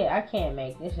 yeah, I can't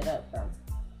make this shit up, bro.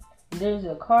 There's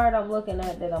a card I'm looking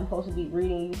at that I'm supposed to be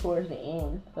reading you towards the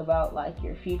end about, like,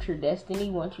 your future destiny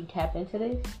once you tap into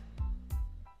this.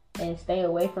 And stay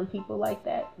away from people like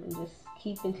that. And just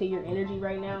keep into your energy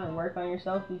right now and work on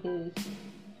yourself, because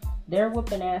they're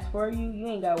whooping ass for you. You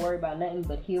ain't got to worry about nothing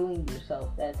but healing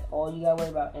yourself. That's all you got to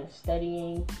worry about. And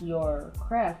studying your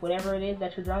craft. Whatever it is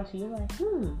that you're drawn to, you're like,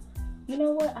 you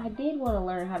know what? I did want to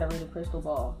learn how to read a crystal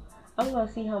ball. I'm going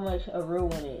to see how much a real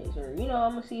one is. Or, you know,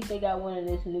 I'm going to see if they got one in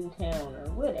this new town or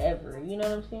whatever. You know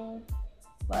what I'm saying?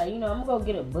 Like, you know, I'm going to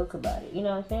go get a book about it. You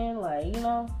know what I'm saying? Like, you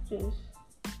know, just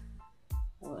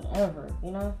whatever,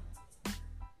 you know?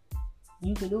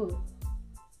 You can do it.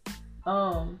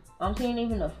 I'm seeing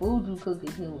even the food you cook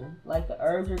is healing. Like the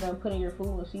herbs you're gonna put in your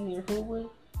food and season your food with,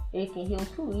 it can heal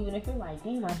too. Even if you're like,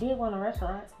 damn, I did want a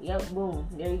restaurant. Yep, boom,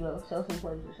 there you go.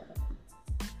 Self-employed restaurant.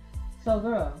 So,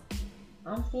 girl,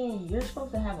 I'm seeing you're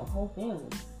supposed to have a whole family.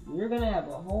 You're gonna have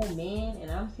a whole man, and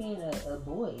I'm seeing a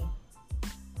boy.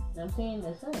 And I'm seeing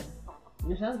the son.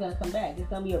 Your son's gonna come back. It's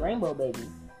gonna be a rainbow baby.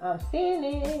 I'm seeing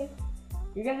it.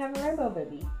 You're gonna have a rainbow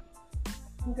baby.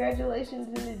 Congratulations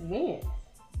in advance.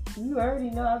 You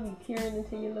already know I'll be peering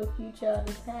into your little future all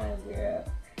the time, girl.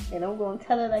 And I'm gonna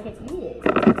tell it like it is.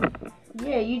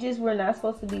 Yeah, you just were not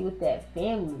supposed to be with that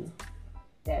family.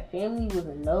 That family was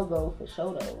a no-go for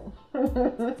sure, though.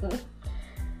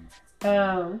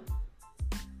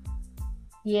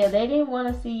 Yeah, they didn't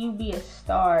want to see you be a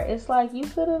star. It's like you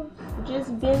could have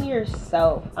just been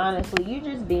yourself. Honestly, you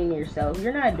just being yourself.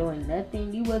 You're not doing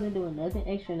nothing. You wasn't doing nothing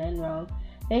extra, nothing wrong.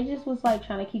 They just was like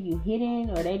trying to keep you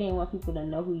hidden, or they didn't want people to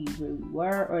know who you really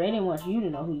were, or they didn't want you to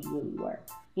know who you really were.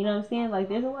 You know what I'm saying? Like,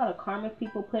 there's a lot of karmic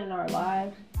people put in our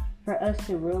lives for us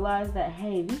to realize that,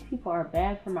 hey, these people are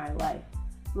bad for my life.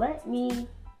 Let me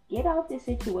get out this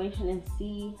situation and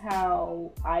see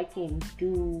how I can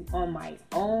do on my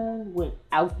own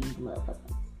without these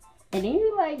motherfuckers. And then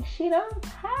you're like, shit, I'm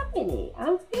popping it.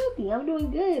 I'm filthy. I'm doing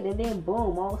good. And then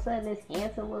boom, all of a sudden this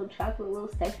handsome little chocolate,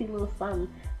 little sexy little something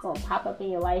gonna pop up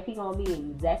in your life. He gonna be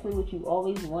exactly what you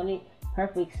always wanted.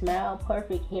 Perfect smile,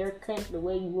 perfect haircut, the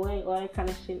way you want it, all that kind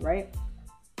of shit, right?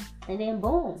 And then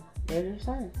boom, there's your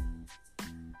son.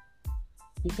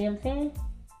 You see what I'm saying?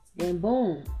 Then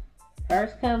boom.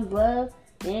 First comes love,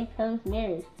 then comes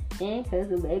marriage. Then comes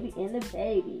the baby and the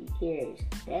baby carriage.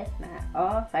 That's not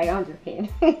all. Like, I'm just kidding.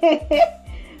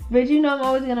 But you know I'm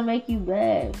always going to make you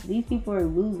laugh. These people are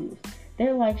losers.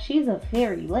 They're like, she's a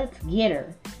fairy. Let's get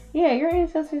her. Yeah, your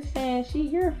ancestors saying,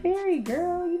 you're a fairy,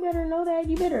 girl. You better know that.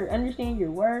 You better understand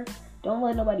your worth. Don't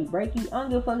let nobody break you. I don't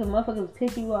give a fuck if motherfuckers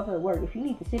piss you off at work. If you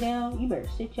need to sit down, you better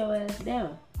sit your ass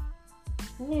down.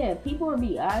 Yeah, people will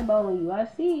be eyeballing you. I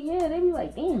see. Yeah, they be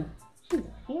like, damn, she's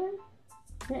a fairy.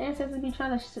 Your ancestors be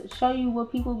trying to show you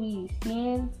what people be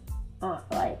seeing.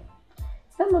 Like,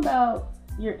 something about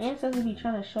your ancestors be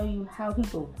trying to show you how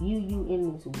people view you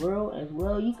in this world as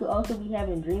well. You could also be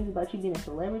having dreams about you being a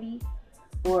celebrity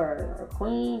or a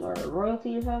queen or a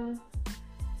royalty or something.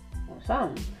 Or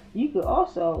something. You could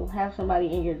also have somebody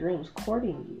in your dreams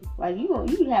courting you. Like, you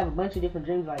can have a bunch of different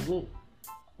dreams like me.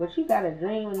 But you got a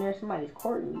dream and there's somebody's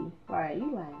courting you. Like,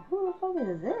 you like, who the fuck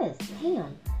is this?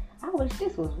 Damn. I wish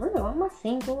this was real. I'm a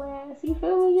single ass. You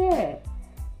feel me? Yeah.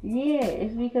 Yeah,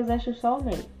 it's because that's your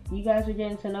soulmate. You guys are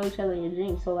getting to know each other in your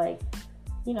dreams. So, like,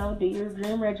 you know, do your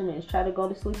dream regimens. Try to go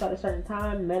to sleep at a certain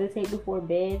time. Meditate before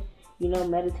bed. You know,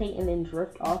 meditate and then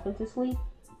drift off into sleep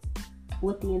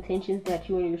with the intentions that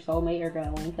you and your soulmate are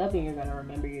going to link up and you're going to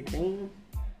remember your dreams.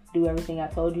 Do everything I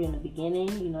told you in the beginning,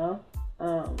 you know.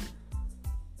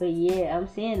 But yeah, I'm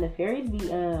saying the fairies be,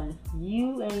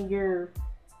 you and your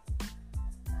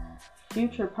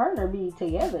future partner be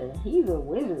together. He's a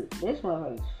wizard. This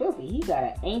motherfucker's filthy. He got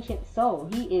an ancient soul.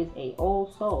 He is a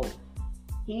old soul.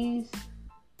 He's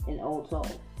an old soul.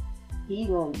 He's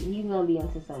gonna be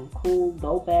into some cool,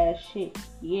 dope ass shit.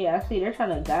 Yeah, I see. They're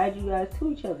trying to guide you guys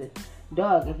to each other.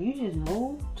 Dog, if you just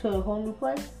move to a whole new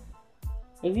place,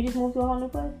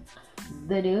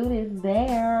 The dude is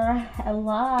there.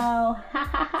 Hello.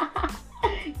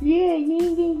 Yeah,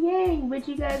 yin and yang. But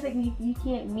you guys, like, you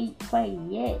can't meet quite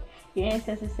yet. Your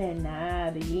ancestor said, nah,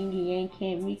 the yin and yang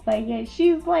can't meet quite yet.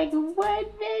 She's like,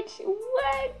 what, bitch?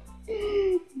 What?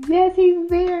 Yes, he's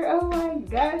there. Oh my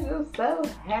gosh, I'm so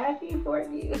happy for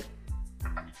you.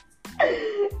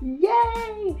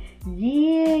 Yay!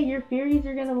 Yeah, your fairies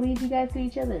are gonna lead you guys to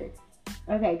each other.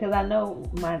 Okay, because I know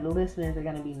my listeners are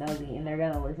gonna be nosy and they're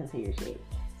gonna listen to your shit.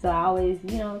 So I always,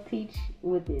 teach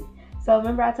with this. So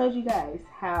remember I told you guys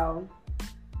how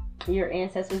your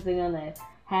ancestors are gonna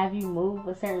have you move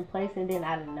a certain place and then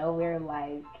out of nowhere,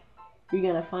 like, you're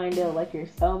gonna find out like your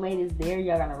soulmate is there.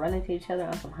 Y'all gonna run into each other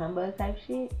on some humbug type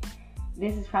shit.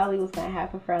 This is probably what's gonna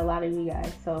happen for a lot of you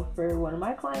guys. So for one of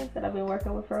my clients that I've been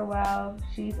working with for a while,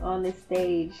 she's on this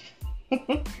stage.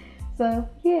 So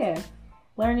yeah,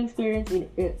 learning experience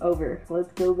over.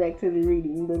 Let's go back to the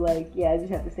reading. But like, yeah, I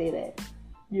just have to say that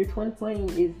your twin flame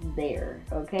is there,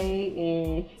 okay?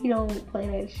 And he don't play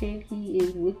that shit. He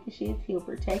is with the shits. He'll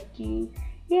protect you.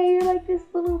 Yeah, you're like this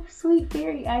little sweet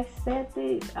fairy. I said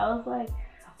this. I was like,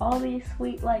 all these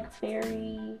sweet, like,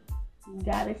 fairy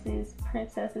goddesses,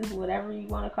 princesses, whatever you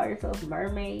want to call yourself,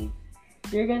 mermaids.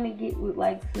 You're gonna get with,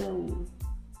 like, some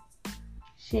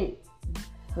shit.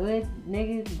 Hood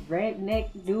niggas,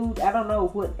 redneck dude. I don't know,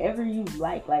 whatever you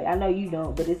like. Like, I know you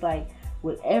don't, but it's like,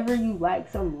 whatever you like.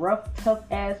 Some rough, tough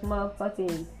ass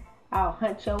motherfucking, I'll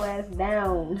hunt your ass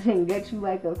down and get you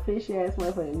like a fish ass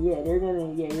motherfucker. Yeah, you're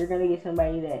gonna get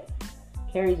somebody that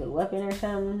carries a weapon or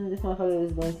something. This motherfucker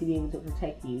is going to be able to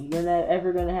protect you. You're not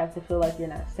ever gonna have to feel like you're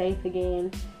not safe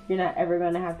again. You're not ever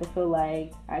gonna have to feel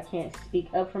like I can't speak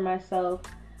up for myself.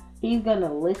 He's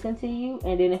gonna listen to you,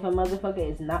 and then if a motherfucker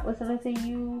is not listening to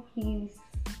you, he's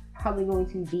probably going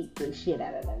to beat the shit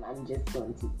out of them. I'm just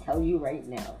going to tell you right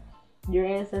now. Your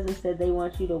ancestors said they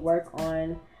want you to work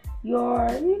on your,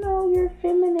 your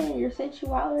feminine, your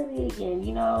sensuality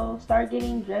again. Start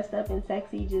getting dressed up and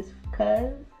sexy just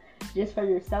for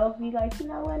yourself. Be like, you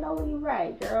know what? No, you're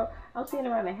right, girl. I'm sitting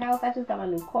around the house. I just got my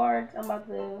new cards. I'm about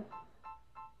to,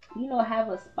 have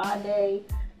a spa day,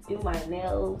 do my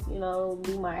nails,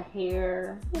 do my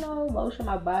hair, lotion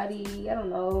my body. I don't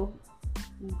know.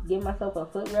 Give myself a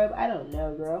foot rub. I don't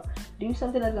know, girl. Do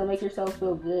something that's gonna make yourself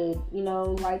feel good.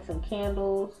 Light some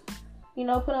candles.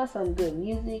 Put on some good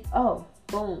music. Oh,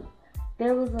 boom.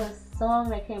 There was a song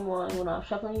that came on when I was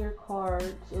shuffling your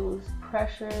cards. It was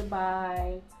Pressure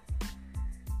by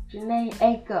Jhené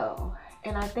Aiko.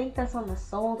 And I think that's on the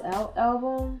Sold Out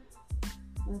album.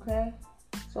 Okay?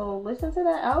 So listen to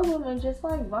that album and just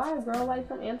like vibe, girl. Light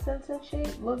some incense and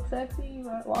shit. Look sexy.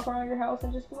 Walk around your house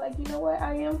and just be like, you know what?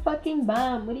 I am fucking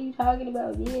bomb. What are you talking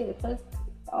about? Yeah, fuck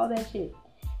all that shit.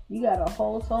 You got a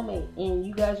whole soulmate and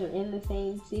you guys are in the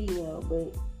same city,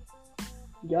 but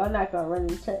y'all not gonna run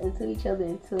into each other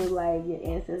until like your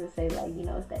ancestors say like,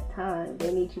 it's that time.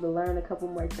 They need you to learn a couple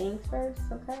more things first,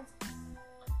 okay?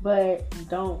 But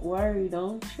don't worry,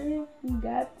 don't trip. You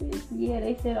got this. Yeah,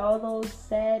 they said all those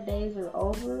sad days are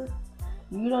over.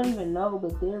 You don't even know,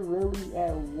 but they're really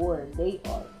at war. They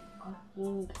are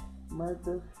fucking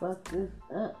motherfuckers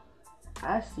up.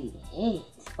 I see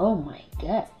heads. Oh my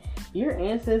god. Your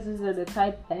ancestors are the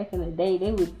type back in the day,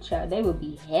 they would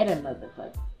behead a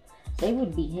motherfucker. They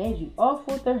would behead you off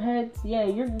with their heads. Yeah,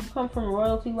 you come from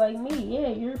royalty like me. Yeah,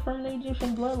 you're from the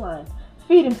Egyptian bloodline.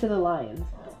 Feed them to the lions.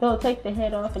 They'll take the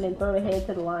head off and then throw the head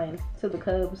to the lions, to the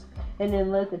cubs, and then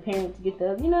let the parents get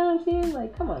the, you know what I'm saying?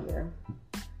 Like, come on, girl.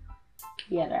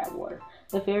 Yeah, they're at war.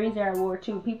 The fairies are at war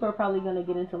too. People are probably gonna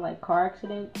get into like car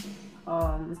accidents,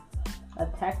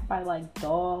 attacked by like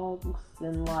dogs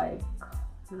and like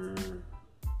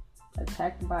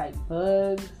attacked by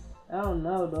bugs. I don't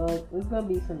know, dog. There's gonna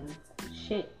be some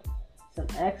shit, some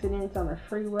accidents on the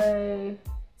freeway,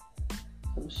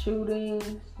 some shootings.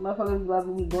 Motherfuckers about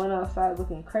to be going outside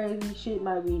looking crazy. Shit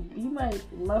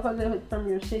motherfuckers from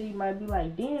your city might be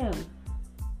like, damn,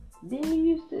 didn't you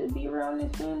used to be around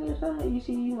this family or something? You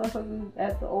see these motherfuckers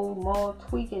at the old mall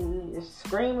tweaking, just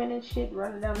screaming and shit,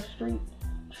 running down the street,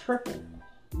 tripping.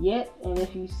 Yet, and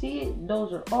if you see it,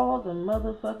 those are all the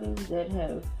motherfuckers that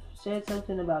have said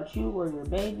something about you or your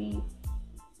baby,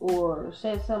 or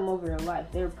said something over your life.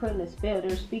 They're putting a spell.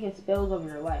 They're speaking spells over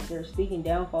your life. They're speaking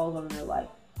downfalls over your life.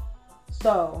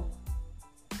 So,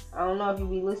 I don't know if you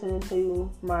be listening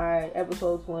to my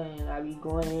episodes when I be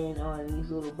going in on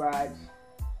these little brides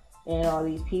and all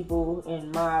these people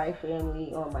in my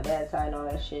family on my dad's side and all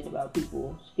that shit about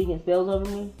people speaking spells over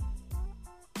me.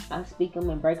 I speak them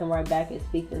and break them right back and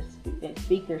speak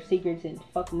their secrets and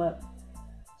fuck them up.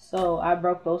 So I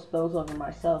broke those spells over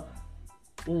myself.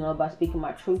 by speaking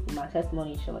my truth and my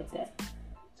testimony and shit like that.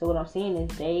 So what I'm saying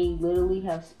is they literally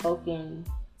have spoken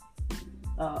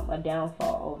a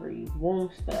downfall over you, womb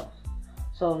spells.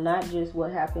 So not just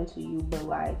what happened to you, but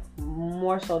like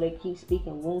more so they keep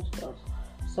speaking womb spells.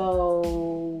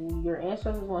 So your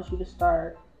ancestors want you to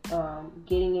start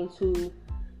getting into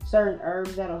certain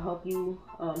herbs that'll help you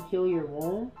heal your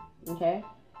womb, okay?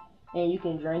 And you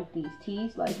can drink these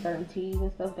teas, like certain teas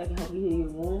and stuff that can help you heal your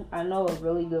womb. I know a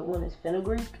really good one is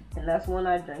fenugreek, and that's one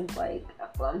I drink. Like,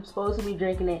 I'm supposed to be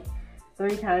drinking it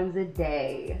 3 times a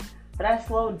day. But I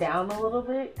slowed down a little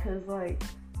bit, because, like,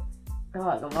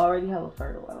 dog, I'm already hella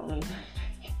fertile. I don't need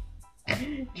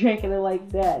to drinking it like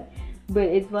that. But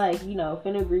it's like,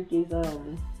 fenugreek is,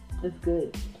 it's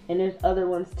good. And there's other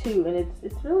ones, too. And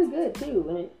it's really good, too.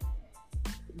 And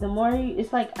the more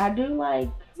it's like, I do, like,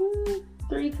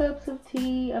 3 cups of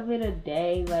tea of it a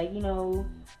day, like,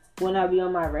 when I be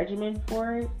on my regimen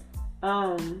for it.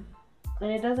 And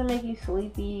it doesn't make you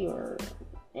sleepy or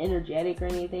energetic or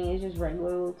anything. It's just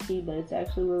regular tea, but it's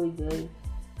actually really good.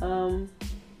 And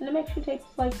it makes you taste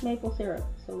like maple syrup.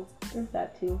 So there's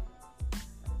that too.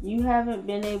 You haven't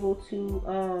been able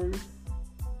to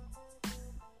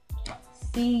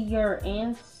see your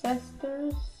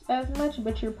ancestors as much,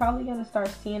 but you're probably going to start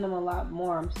seeing them a lot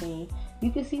more. I'm seeing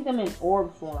you can see them in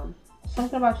orb form.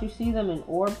 Something about you see them in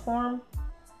orb form.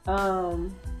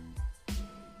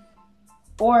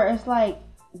 Or it's like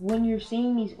when you're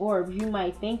seeing these orbs, you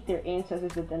might think they're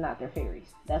ancestors, but they're not. They're fairies.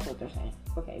 That's what they're saying.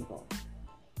 Okay, boom.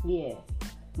 Yeah.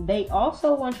 They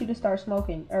also want you to start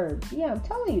smoking herbs. Yeah, I'm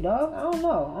telling you, dog. I don't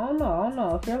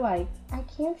know. If you're like, I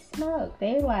can't smoke,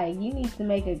 they like, you need to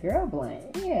make a girl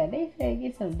blunt. Yeah, they say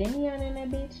get some Demion in that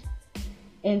bitch.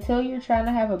 Until you're trying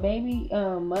to have a baby,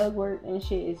 mugwort and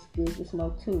shit is good to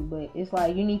smoke too. But it's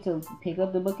like you need to pick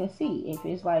up the book and see. If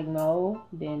it's like no,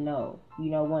 then no.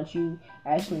 Once you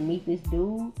actually meet this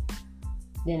dude,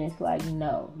 then it's like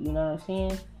no. You know what I'm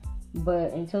saying?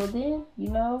 But until then, you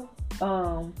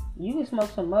can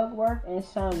smoke some mugwort and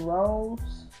some rose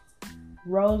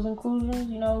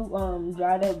inclusions,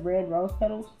 dried up red rose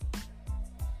petals.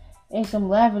 And some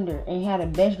lavender, and had the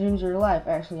best dreams of your life.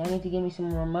 Actually, I need to give me some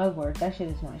more mugwort. That shit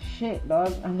is my shit,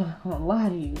 dog. I'm not gonna lie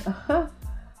to you.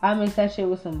 I mix that shit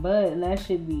with some bud, and that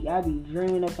shit I be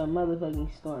dreaming up a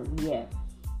motherfucking storm. Yeah.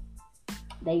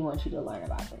 They want you to learn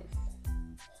about this.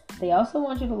 They also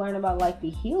want you to learn about, like, the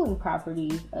healing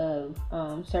properties of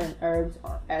certain herbs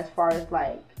as far as,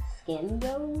 like, skin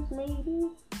goes, maybe?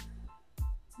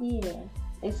 Yeah.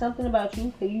 It's something about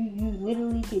you, because you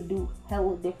literally could do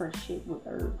hella different shit with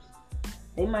herbs.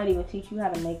 They might even teach you how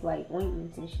to make, like,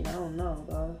 ointments and shit. I don't know,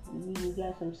 dog. You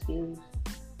got some skills.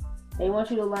 They want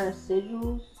you to learn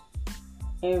sigils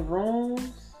and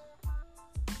runes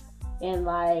and,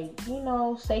 like,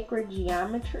 sacred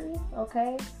geometry,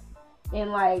 okay?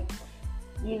 And, like,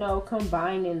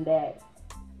 combining that.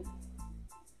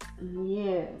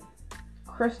 Yeah.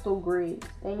 Crystal grids.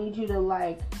 They need you to,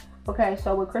 like... Okay,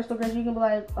 so with crystal grids, you can be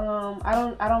like, I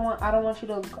do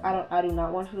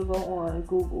not want you to go on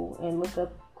Google and look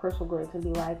up crystal grids and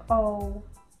be like, oh,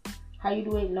 how you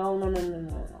do it? No.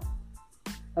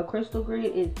 A crystal grid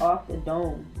is off the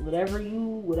dome. Whatever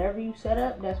you set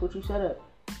up, that's what you set up.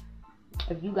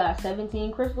 If you got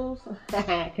 17 crystals,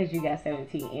 because you got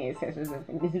 17 ancestors up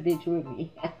in this bitch with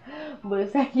me. But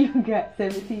it's like you got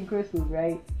 17 crystals,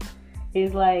 right?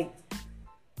 It's like,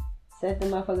 set the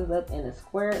motherfuckers up in a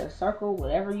square, a circle,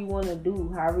 whatever you want to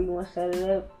do, however you want to set it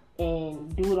up,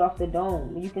 and do it off the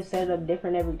dome. You can set it up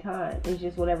different every time. It's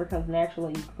just whatever comes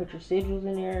naturally. You can put your sigils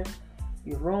in there,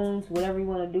 your runes, whatever you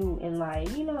want to do, and like,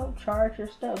 charge your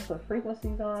stuff, put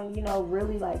frequencies on,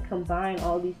 really like combine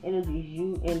all these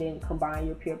energies, and then combine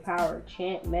your pure power,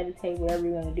 chant, meditate, whatever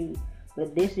you're going to do.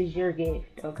 But this is your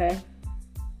gift, okay?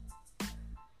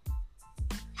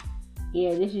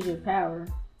 Yeah, this is your power.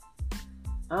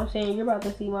 I'm saying you're about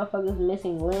to see motherfuckers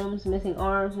missing limbs, missing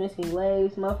arms, missing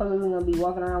legs. Motherfuckers are going to be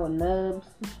walking around with nubs.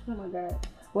 Oh my god.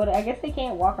 Well, I guess they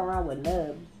can't walk around with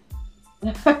nubs.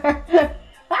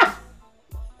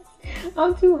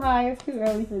 I'm too high. It's too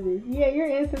early for this. Yeah, your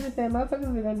ancestors said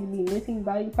motherfuckers are going to be missing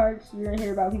body parts. You're going to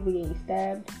hear about people getting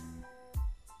stabbed.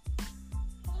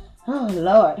 Oh,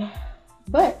 Lord.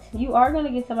 But you are going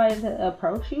to get somebody to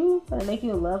approach you, going to make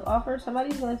you a love offer.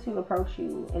 Somebody's going to approach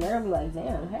you, and they're going to be like,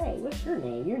 damn, hey, what's your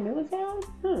name? You're new in town?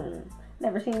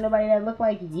 Never seen nobody that looked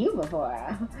like you before.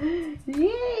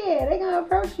 Yeah, they're going to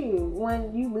approach you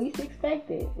when you least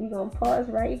expect it. You're going to pause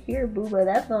right here, boo-boo.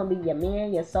 That's going to be your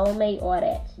man, your soulmate, or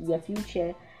that. Your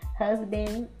future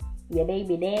husband, your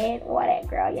baby dad, or that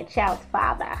girl, your child's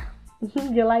father.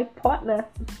 Your life partner.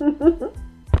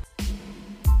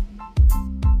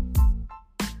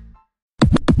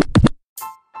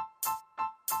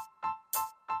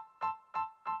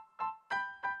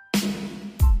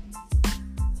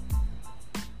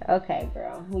 Okay,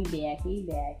 girl, we back.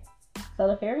 So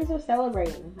the fairies are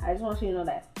celebrating. I just want you to know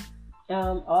that.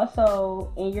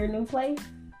 Also, in your new place,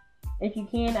 if you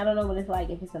can, I don't know what it's like,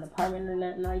 if it's an apartment or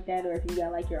nothing like that, or if you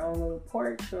got like your own little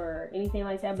porch or anything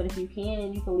like that, but if you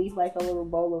can leave like a little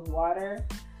bowl of water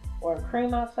or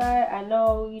cream outside. I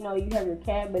know, you have your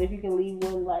cat, but if you can leave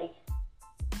one like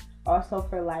also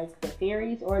for like the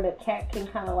fairies, or the cat can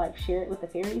kind of like share it with the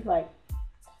fairies, like,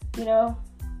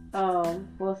 well,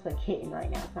 it's a kitten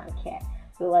right now, it's not a cat.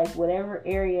 So like whatever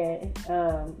area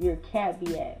your cat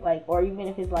be at, like, or even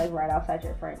if it's like right outside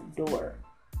your front door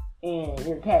and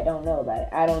your cat don't know about it,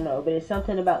 I don't know, but it's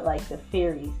something about like the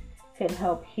fairies could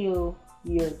help heal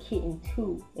your kitten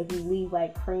too if you leave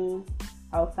like cream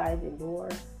outside the door.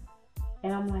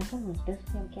 And I'm like, oh, does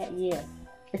he have a cat? Yeah,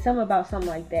 it's something about something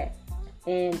like that.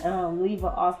 And leave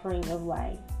an offering of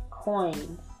like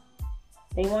coins.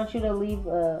 They want you to leave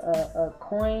a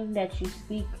coin that you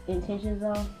speak intentions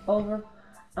over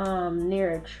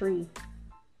near a tree,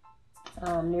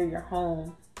 near your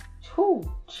home.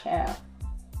 Whew, child.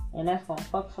 And that's gonna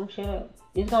fuck some shit up.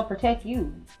 It's gonna protect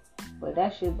you, but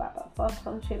that shit about to fuck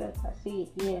some shit up. I see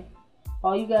it, yeah.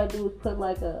 All you gotta do is put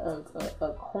like a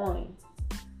coin.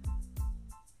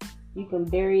 You can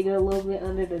bury it a little bit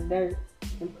under the dirt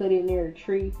and put it near a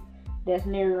tree that's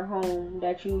near your home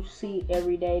that you see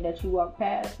every day that you walk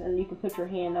past, and you can put your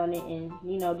hand on it and,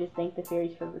 just thank the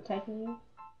fairies for protecting you.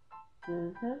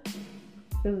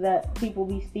 Because that people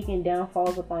be speaking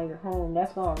downfalls upon your home.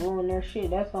 That's gonna ruin their shit.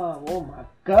 That's gonna, oh my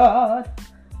God,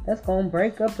 that's gonna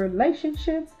break up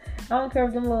relationships. I don't care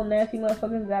if them little nasty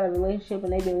motherfuckers got a relationship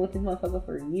and they been with this motherfucker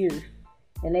for years,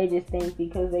 and they just think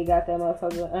because they got that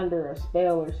motherfucker under a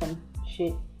spell or some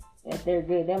shit that they're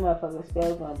good. That motherfucking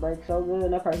spell's gonna break so good,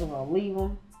 and that person gonna leave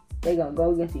them. They gonna go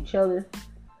against each other.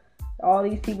 All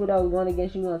these people that was going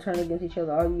against you gonna turn against each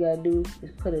other. All you gotta do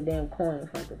is put a damn coin in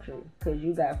front of the tree, cause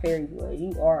you got fairy blood.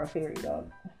 You are a fairy,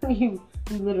 dog. you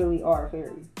literally are a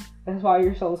fairy. That's why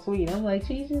you're so sweet. I'm like,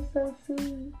 she's just so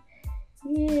sweet.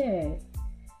 Yeah.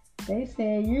 They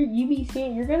said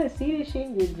you're gonna see this shit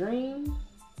in your dreams.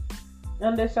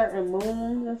 Under certain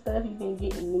moons and stuff, you've been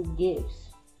getting new gifts.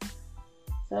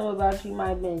 Some about you might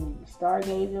have been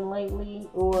stargazing lately,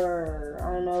 or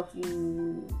I don't know if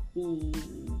you be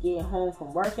getting home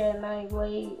from work at night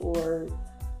late, or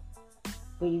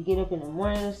when you get up in the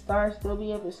morning, the stars still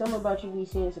be up. There's something about you be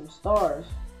seeing some stars.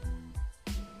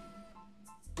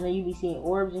 And you be seeing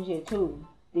orbs and shit too.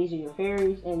 These are your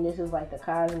fairies, and this is like the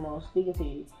cosmos speaking to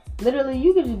you. Literally,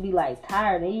 you could just be like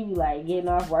tired, and you be like getting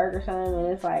off work or something, and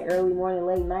it's like early morning,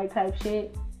 late night type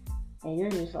shit, and you're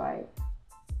just like,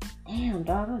 damn,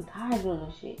 dog, I'm tired of doing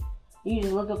this shit. You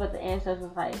just look up at the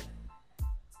ancestors like,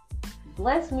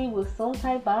 bless me with some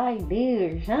type of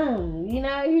idea or something. You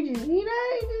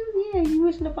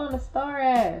wishing upon a star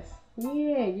ass.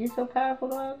 Yeah, you're so powerful,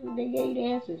 dog. They gave you the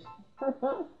answers.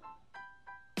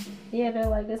 Yeah, they're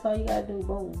like, that's all you gotta do,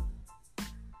 boom.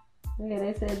 Yeah,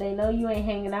 they said they know you ain't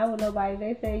hanging out with nobody.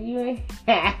 They said you ain't.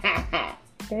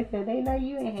 They said they know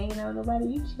you ain't hanging out with nobody.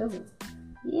 You chilling.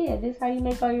 Yeah, this how you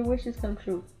make all your wishes come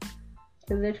true.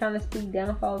 Because they're trying to speak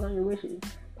downfalls on your wishes.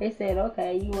 They said,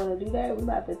 okay, you want to do that? We're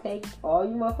about to take all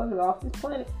you motherfuckers off this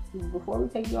planet. Before we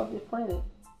take you off this planet,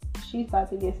 she's about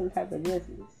to get some type of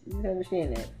justice. You just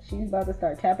understand that? She's about to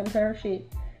start tapping into her shit.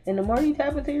 And the more you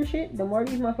tap into your shit, the more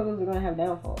these motherfuckers are going to have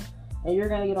downfalls. And you're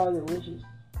going to get all your wishes.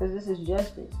 Because this is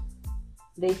justice.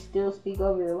 They still speak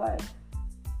over your life.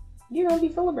 You're going to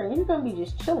be celebrating. You're going to be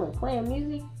just chilling, playing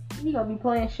music. You're going to be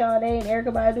playing Sade and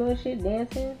Erykah Badu doing shit,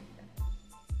 dancing.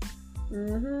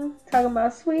 Talking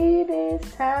about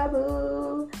sweetest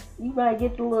taboo. You might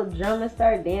get the little drum and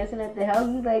start dancing at the house.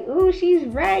 You like, ooh, she's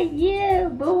right. Yeah.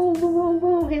 Boom, boom, boom,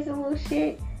 boom. Hit some little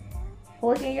shit.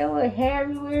 Flicking your little hair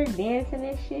everywhere, dancing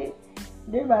and shit.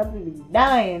 They're about to be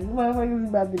dying. Motherfuckers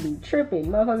about to be tripping.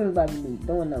 Motherfuckers about to be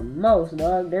doing the most,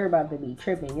 dog. They're about to be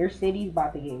tripping. Your city's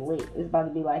about to get lit. It's about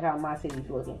to be like how my city's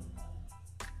looking.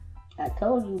 I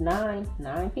told you, nine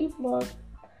people, dog.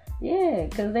 Yeah,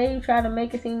 because they try to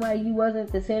make it seem like you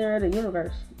wasn't the center of the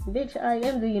universe. Bitch, I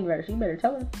am the universe. You better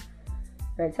tell them.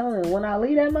 Better tell them. When I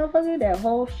leave that motherfucker, that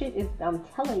whole shit is, I'm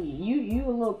telling you, you a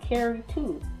little Carrie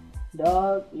too.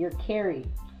 Dog, you're Carrie.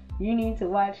 You need to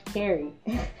watch Carrie.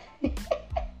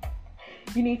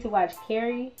 You need to watch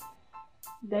Carrie.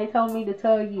 They told me to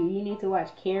tell you, you need to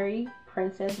watch Carrie,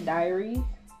 Princess Diaries.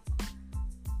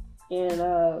 And,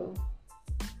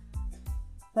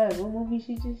 what movie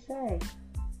she just said?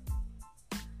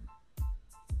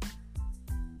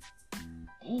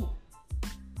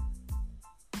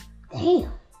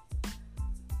 Damn.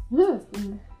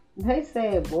 They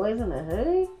said Boys in the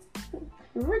Hood?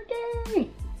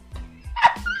 Ricky!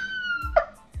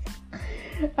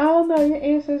 I don't know, your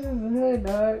ancestors in the hood,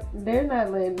 dog. They're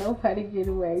not letting nobody get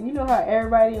away. You know how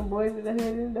everybody in Boys in the Hood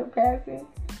ended up passing?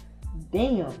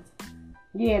 Damn.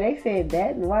 Yeah, they said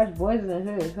that and watch Boys in the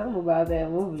Hood. Something about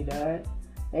that movie, dog.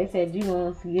 They said you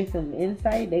want to get some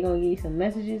insight. They gonna give you some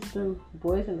messages through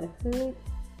Boys in the Hood.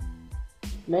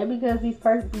 Maybe because these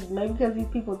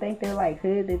people think they're like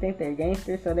hood, they think they're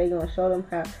gangsters, so they gonna show them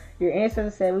how. Your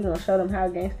ancestors said we gonna show them how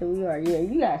gangster we are. Yeah,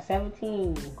 you got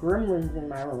 17 gremlins in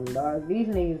my room, dog. These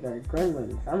niggas are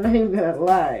gremlins. I'm not even gonna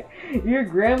lie. Your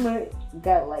grandma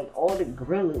got like all the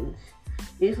gremlins.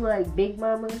 It's like Big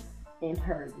Mama and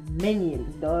her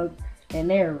minions, dog, and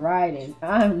they're riding.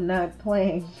 I'm not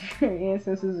playing. Your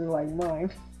ancestors are like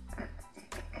mine.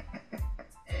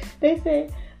 They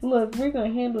said, look, we're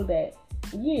gonna handle that.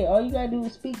 Yeah, all you gotta do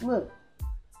is speak. Look,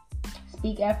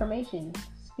 speak affirmations.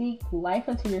 Speak life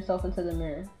into yourself into the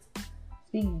mirror.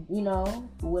 Speak,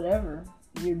 whatever.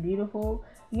 You're beautiful.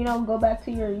 Go back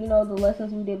to your, the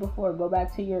lessons we did before. Go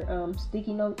back to your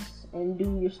sticky notes and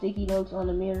do your sticky notes on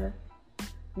the mirror.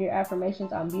 Your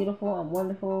affirmations. I'm beautiful. I'm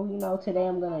wonderful. Today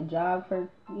I'm gonna jog for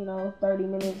 30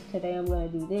 minutes. Today I'm gonna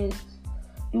do this.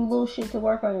 Do little shit to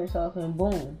work on yourself, and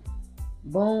boom,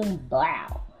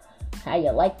 blow. How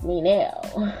you like me now?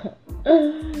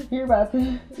 You're about to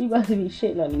be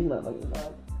shitting on these motherfuckers,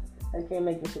 dog. I can't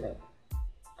make this shit up.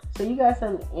 So you got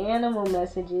some animal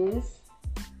messages.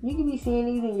 You can be seeing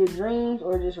these in your dreams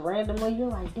or just randomly. You're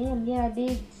like, damn, yeah, I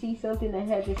did see something that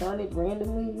had this on it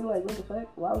randomly. You're like, what the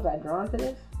fuck? Why was I drawn to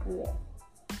this? Yeah.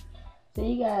 So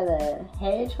you got a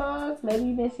hedgehog. Maybe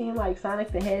you've been seeing like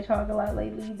Sonic the Hedgehog a lot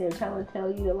lately. They're trying to tell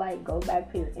you to like go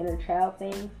back to your inner child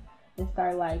things. And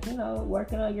start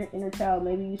working on your inner child.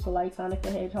 Maybe you used to like Sonic the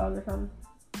Hedgehog or something.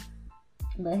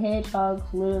 The hedgehogs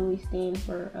literally stand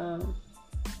for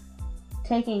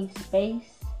taking space.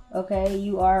 Okay,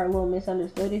 you are a little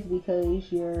misunderstood. It's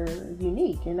because you're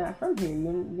unique. You're not from here.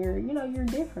 You're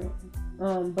different.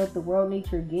 But the world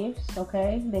needs your gifts.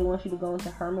 Okay, they want you to go into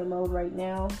hermit mode right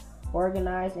now.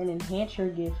 Organize and enhance your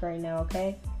gifts right now.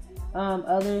 Okay.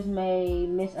 Others may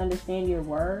misunderstand your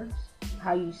words,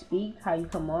 how you speak, how you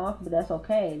come off, but that's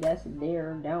okay. That's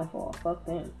their downfall. Fuck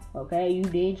them. Okay, you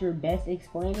did your best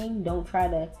explaining. Don't try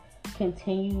to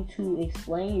continue to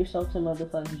explain yourself to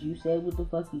motherfuckers. You said what the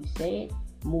fuck you said.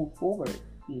 Move forward.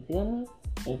 You feel me?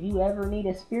 If you ever need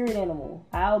a spirit animal,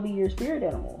 I'll be your spirit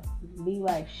animal. Be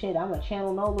like, shit, I'm gonna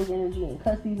channel Nola's energy and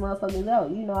cuss these motherfuckers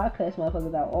out. I cuss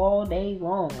motherfuckers out all day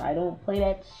long. I don't play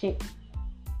that shit.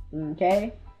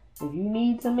 Okay? If you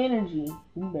need some energy,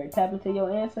 you better tap into your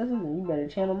ancestors and you better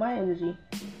channel my energy.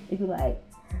 If you like,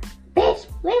 bitch,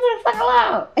 leave me the fuck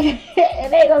alone.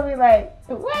 And they gonna be like,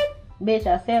 what? Bitch,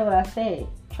 I said what I said.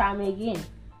 Try me again.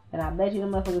 And I bet you the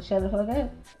motherfuckers shut the fuck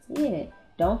up. Yeah.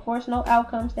 Don't force no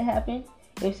outcomes to happen.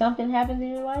 If something happens in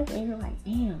your life and you're like,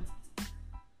 damn,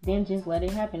 then just let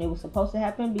it happen. It was supposed to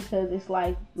happen because it's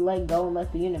like, let go and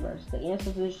let the universe. The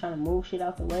ancestors trying to move shit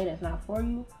out the way that's not for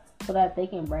you, so that they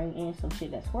can bring in some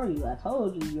shit that's for you. I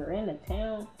told you, you're in a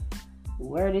town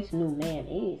where this new man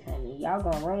is, honey. Y'all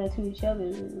gonna run into each other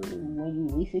when you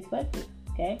least expect it,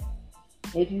 okay?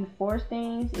 If you force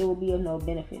things, it will be of no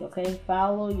benefit, okay?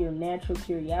 Follow your natural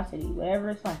curiosity.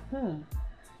 Whatever it's like,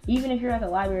 Even if you're at the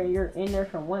library, you're in there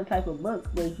for one type of book,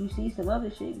 but if you see some other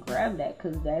shit, grab that,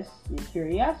 because that's your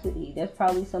curiosity. That's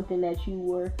probably something that you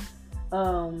were,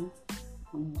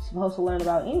 supposed to learn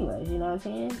about anyways, you know what I'm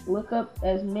saying? Look up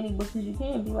as many books as you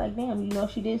can. Be like, damn,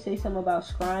 she did say something about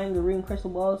scrying or reading crystal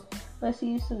balls. Let's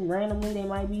see if randomly there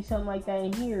might be something like that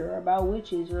in here, or about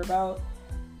witches, or about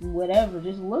whatever.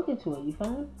 Just look into it, you feel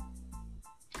me?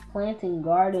 Planting,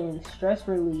 gardens, stress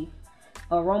relief,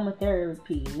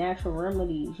 aromatherapy, natural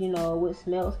remedies, what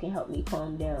smells can help me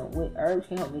calm down, what herbs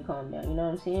can help me calm down, you know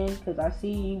what I'm saying? Because I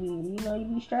see you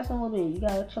be stressing a little bit, you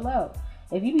gotta chill out.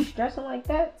 If you be stressing like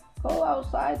that, go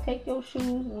outside, take your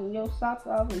shoes and your socks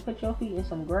off and put your feet in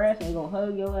some grass and go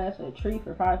hug your ass with a tree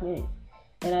for 5 minutes.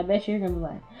 And I bet you're going to be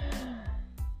like,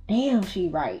 damn, she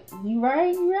right. You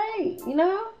right.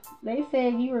 They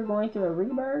said you were going through a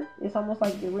rebirth. It's almost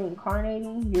like you're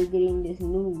reincarnating. You're getting this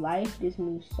new life, this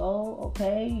new soul,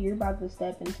 okay? You're about to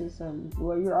step into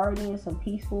you're already in some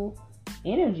peaceful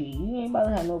energy. You ain't about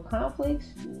to have no conflicts.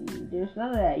 There's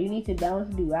none of that. You need to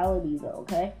balance duality though,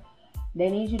 okay? They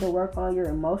need you to work on your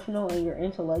emotional and your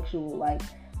intellectual, like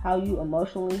how you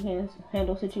emotionally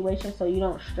handle situations so you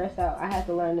don't stress out. I had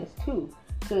to learn this too,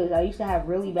 because I used to have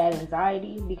really bad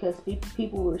anxiety because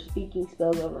people were speaking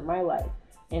spells over my life.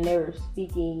 And they were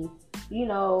speaking,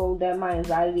 that my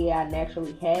anxiety I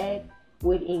naturally had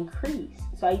would increase.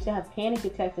 So I used to have panic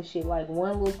attacks and shit. Like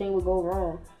one little thing would go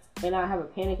wrong and I'd have a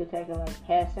panic attack and like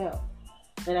pass out.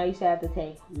 And I used to have to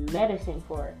take medicine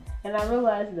for it. And I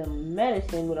realized the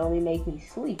medicine would only make me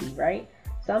sleepy, right?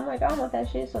 So I'm like, I don't want that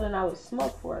shit. So then I would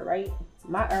smoke for it, right?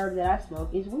 My herb that I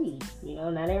smoke is weed. You know,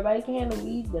 not everybody can handle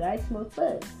weed, but I smoke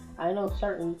bud. I know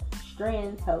certain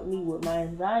strands help me with my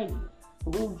anxiety.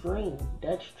 Blue Dream,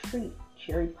 Dutch Treat,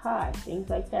 Cherry Pie,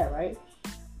 things like that, right?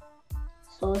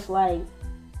 So it's like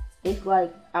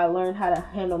I learned how to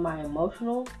handle my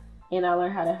emotional and I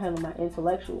learned how to handle my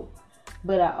intellectual.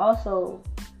 But I also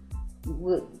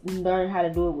would learn how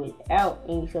to do it without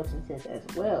any substances as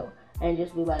well. And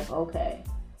just be like, okay,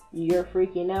 you're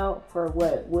freaking out for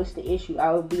what? What's the issue?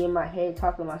 I would be in my head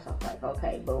talking to myself like,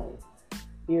 okay, boom.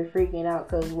 You're freaking out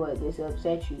because what? This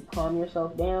upsets you. Calm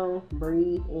yourself down.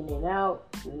 Breathe in and out.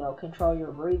 You know, control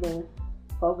your breathing.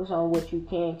 Focus on what you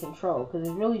can control. Because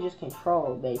it's really just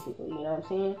control, basically. You know what I'm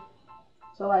saying?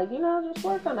 So, like, you know, just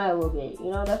work on that a little bit.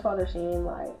 You know, that's all they're saying.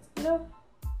 Like, you know.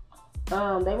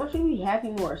 They want you to be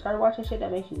happy more. Start watching shit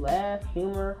that makes you laugh,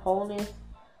 humor, wholeness.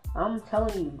 I'm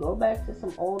telling you, go back to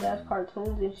some old ass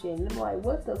cartoons and shit. And I'm like,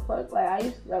 what the fuck? Like,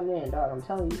 man, dog, I'm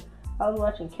telling you. I was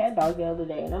watching Cat Dog the other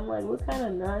day, and I'm like, what kind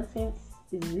of nonsense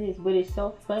is this? But it's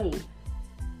so funny.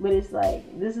 But it's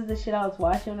like, this is the shit I was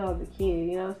watching when I was a kid.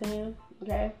 You know what I'm saying?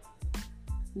 Okay?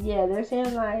 Yeah, they're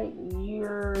saying, like,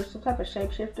 you're some type of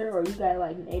shapeshifter, or you got,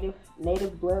 like,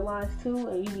 native bloodlines, too,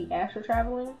 and you be astral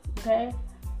traveling, okay?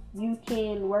 You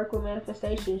can work with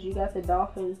manifestations. You got the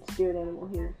dolphin spirit animal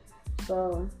here.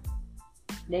 So,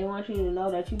 they want you to know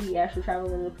that you be astral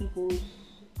traveling into people's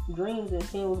dreams and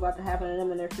seeing what's about to happen to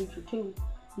them in their future too.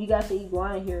 You got the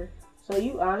iguana here. So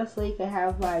you honestly could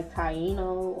have like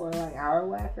Taino or like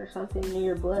Arawak or something in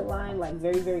your bloodline, like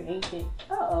very, very ancient.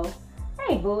 Uh-oh.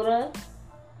 Hey, Buddha.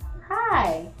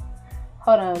 Hi.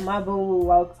 Hold on, my boo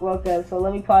woke up, so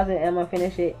let me pause it and I'm gonna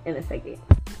finish it in a second.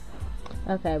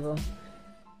 Okay, boo.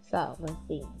 So, let's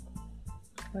see.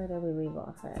 Where did we leave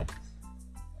off at?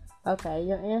 Okay,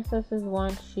 your ancestors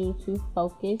want you to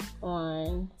focus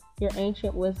on your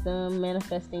ancient wisdom,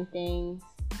 manifesting things,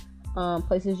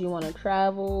 places you want to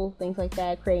travel, things like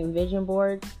that, creating vision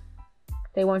boards.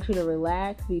 They want you to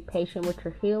relax, be patient with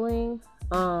your healing,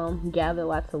 gather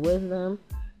lots of wisdom,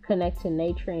 connect to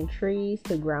nature and trees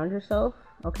to ground yourself,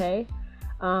 okay?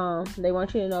 They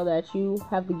want you to know that you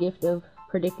have the gift of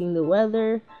predicting the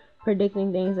weather,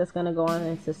 predicting things that's going to go on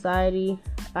in society.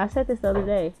 I said this the other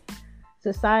day.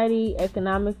 Society,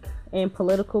 economic, and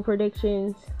political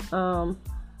predictions.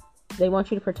 They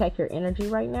want you to protect your energy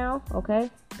right now,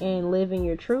 okay? And live in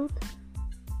your truth.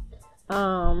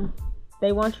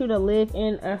 They want you to live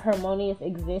in a harmonious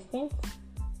existence.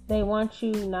 They want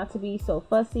you not to be so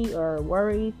fussy or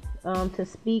worried, to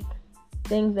speak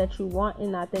things that you want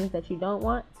and not things that you don't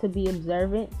want, to be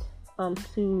observant,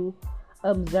 to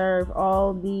observe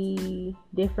all the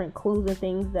different clues and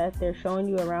things that they're showing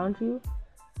you around you.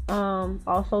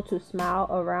 Also to smile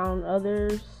around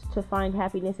others, to find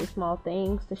happiness in small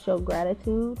things, to show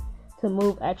gratitude, to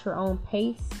move at your own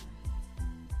pace.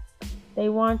 They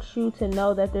want you to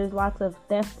know that there's lots of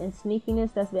theft and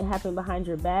sneakiness that's been happening behind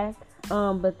your back,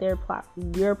 but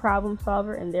you're problem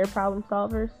solver and they're problem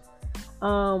solvers.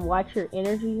 Watch your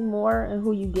energy more and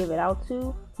who you give it out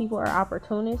to. People are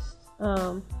opportunists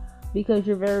because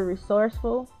you're very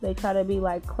resourceful. They try to be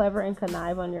like clever and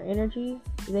connive on your energy.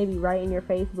 They be right in your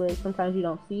face, but sometimes you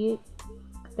don't see it.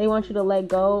 They want you to let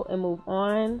go and move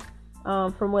on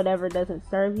from whatever doesn't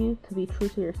serve you, to be true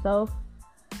to yourself.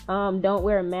 Don't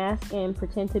wear a mask and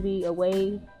pretend to be a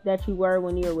way that you were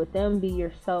when you were with them. Be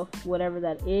yourself, whatever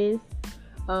that is,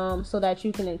 so that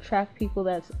you can attract people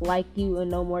that's like you and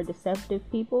no more deceptive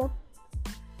people.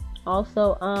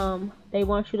 Also, they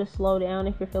want you to slow down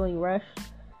if you're feeling rushed.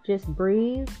 Just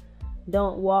breathe.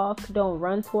 Don't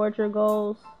run towards your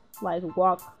goals. Like,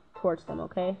 walk towards them,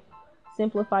 okay?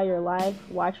 Simplify your life.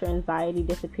 Watch your anxiety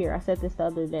disappear. I said this the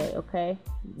other day, okay?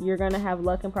 You're gonna have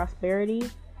luck and prosperity.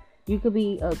 You could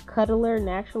be a cuddler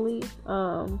naturally.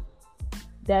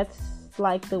 That's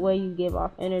like the way you give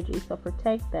off energy, so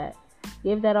protect that.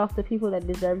 Give that off to people that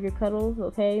deserve your cuddles,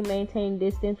 okay? Maintain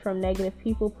distance from negative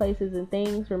people, places, and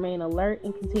things. Remain alert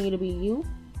and continue to be you.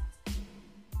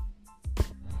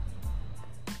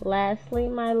 Lastly,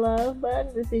 my love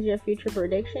bug, this is your future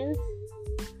predictions.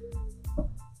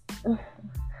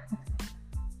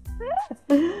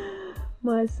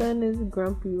 My son is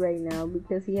grumpy right now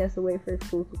because he has to wait for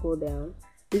school to cool down.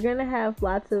 You're going to have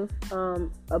lots of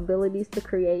abilities to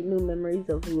create new memories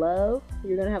of love.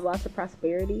 You're going to have lots of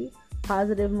prosperity,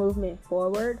 positive movement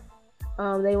forward.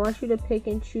 They want you to pick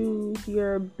and choose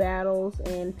your battles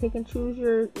and pick and choose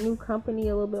your new company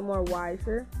a little bit more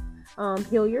wiser.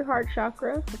 Heal your heart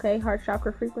chakra, okay? Heart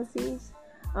chakra frequencies.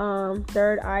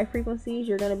 Third eye frequencies,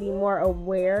 you're going to be more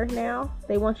aware now.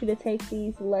 They want you to take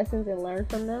these lessons and learn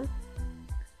from them.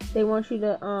 They want you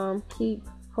to keep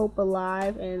hope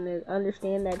alive and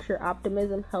understand that your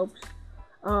optimism helps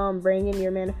bring in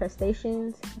your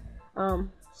manifestations.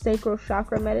 Sacral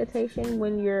chakra meditation,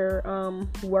 when you're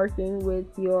working with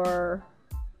your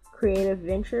creative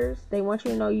ventures, they want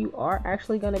you to know you are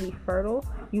actually going to be fertile.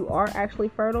 You are actually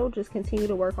fertile. Just continue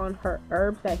to work on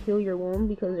herbs that heal your womb,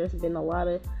 because there's been a lot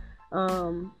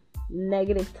of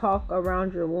negative talk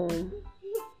around your womb.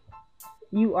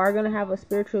 You are going to have a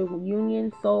spiritual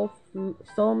union,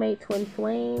 soulmate, twin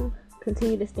flame.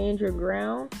 Continue to stand your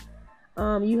ground.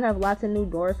 You have lots of new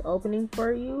doors opening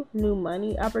for you, new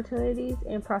money opportunities,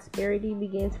 and prosperity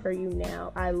begins for you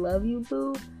now. I love you,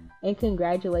 boo, and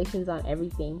congratulations on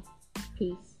everything.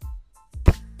 Peace.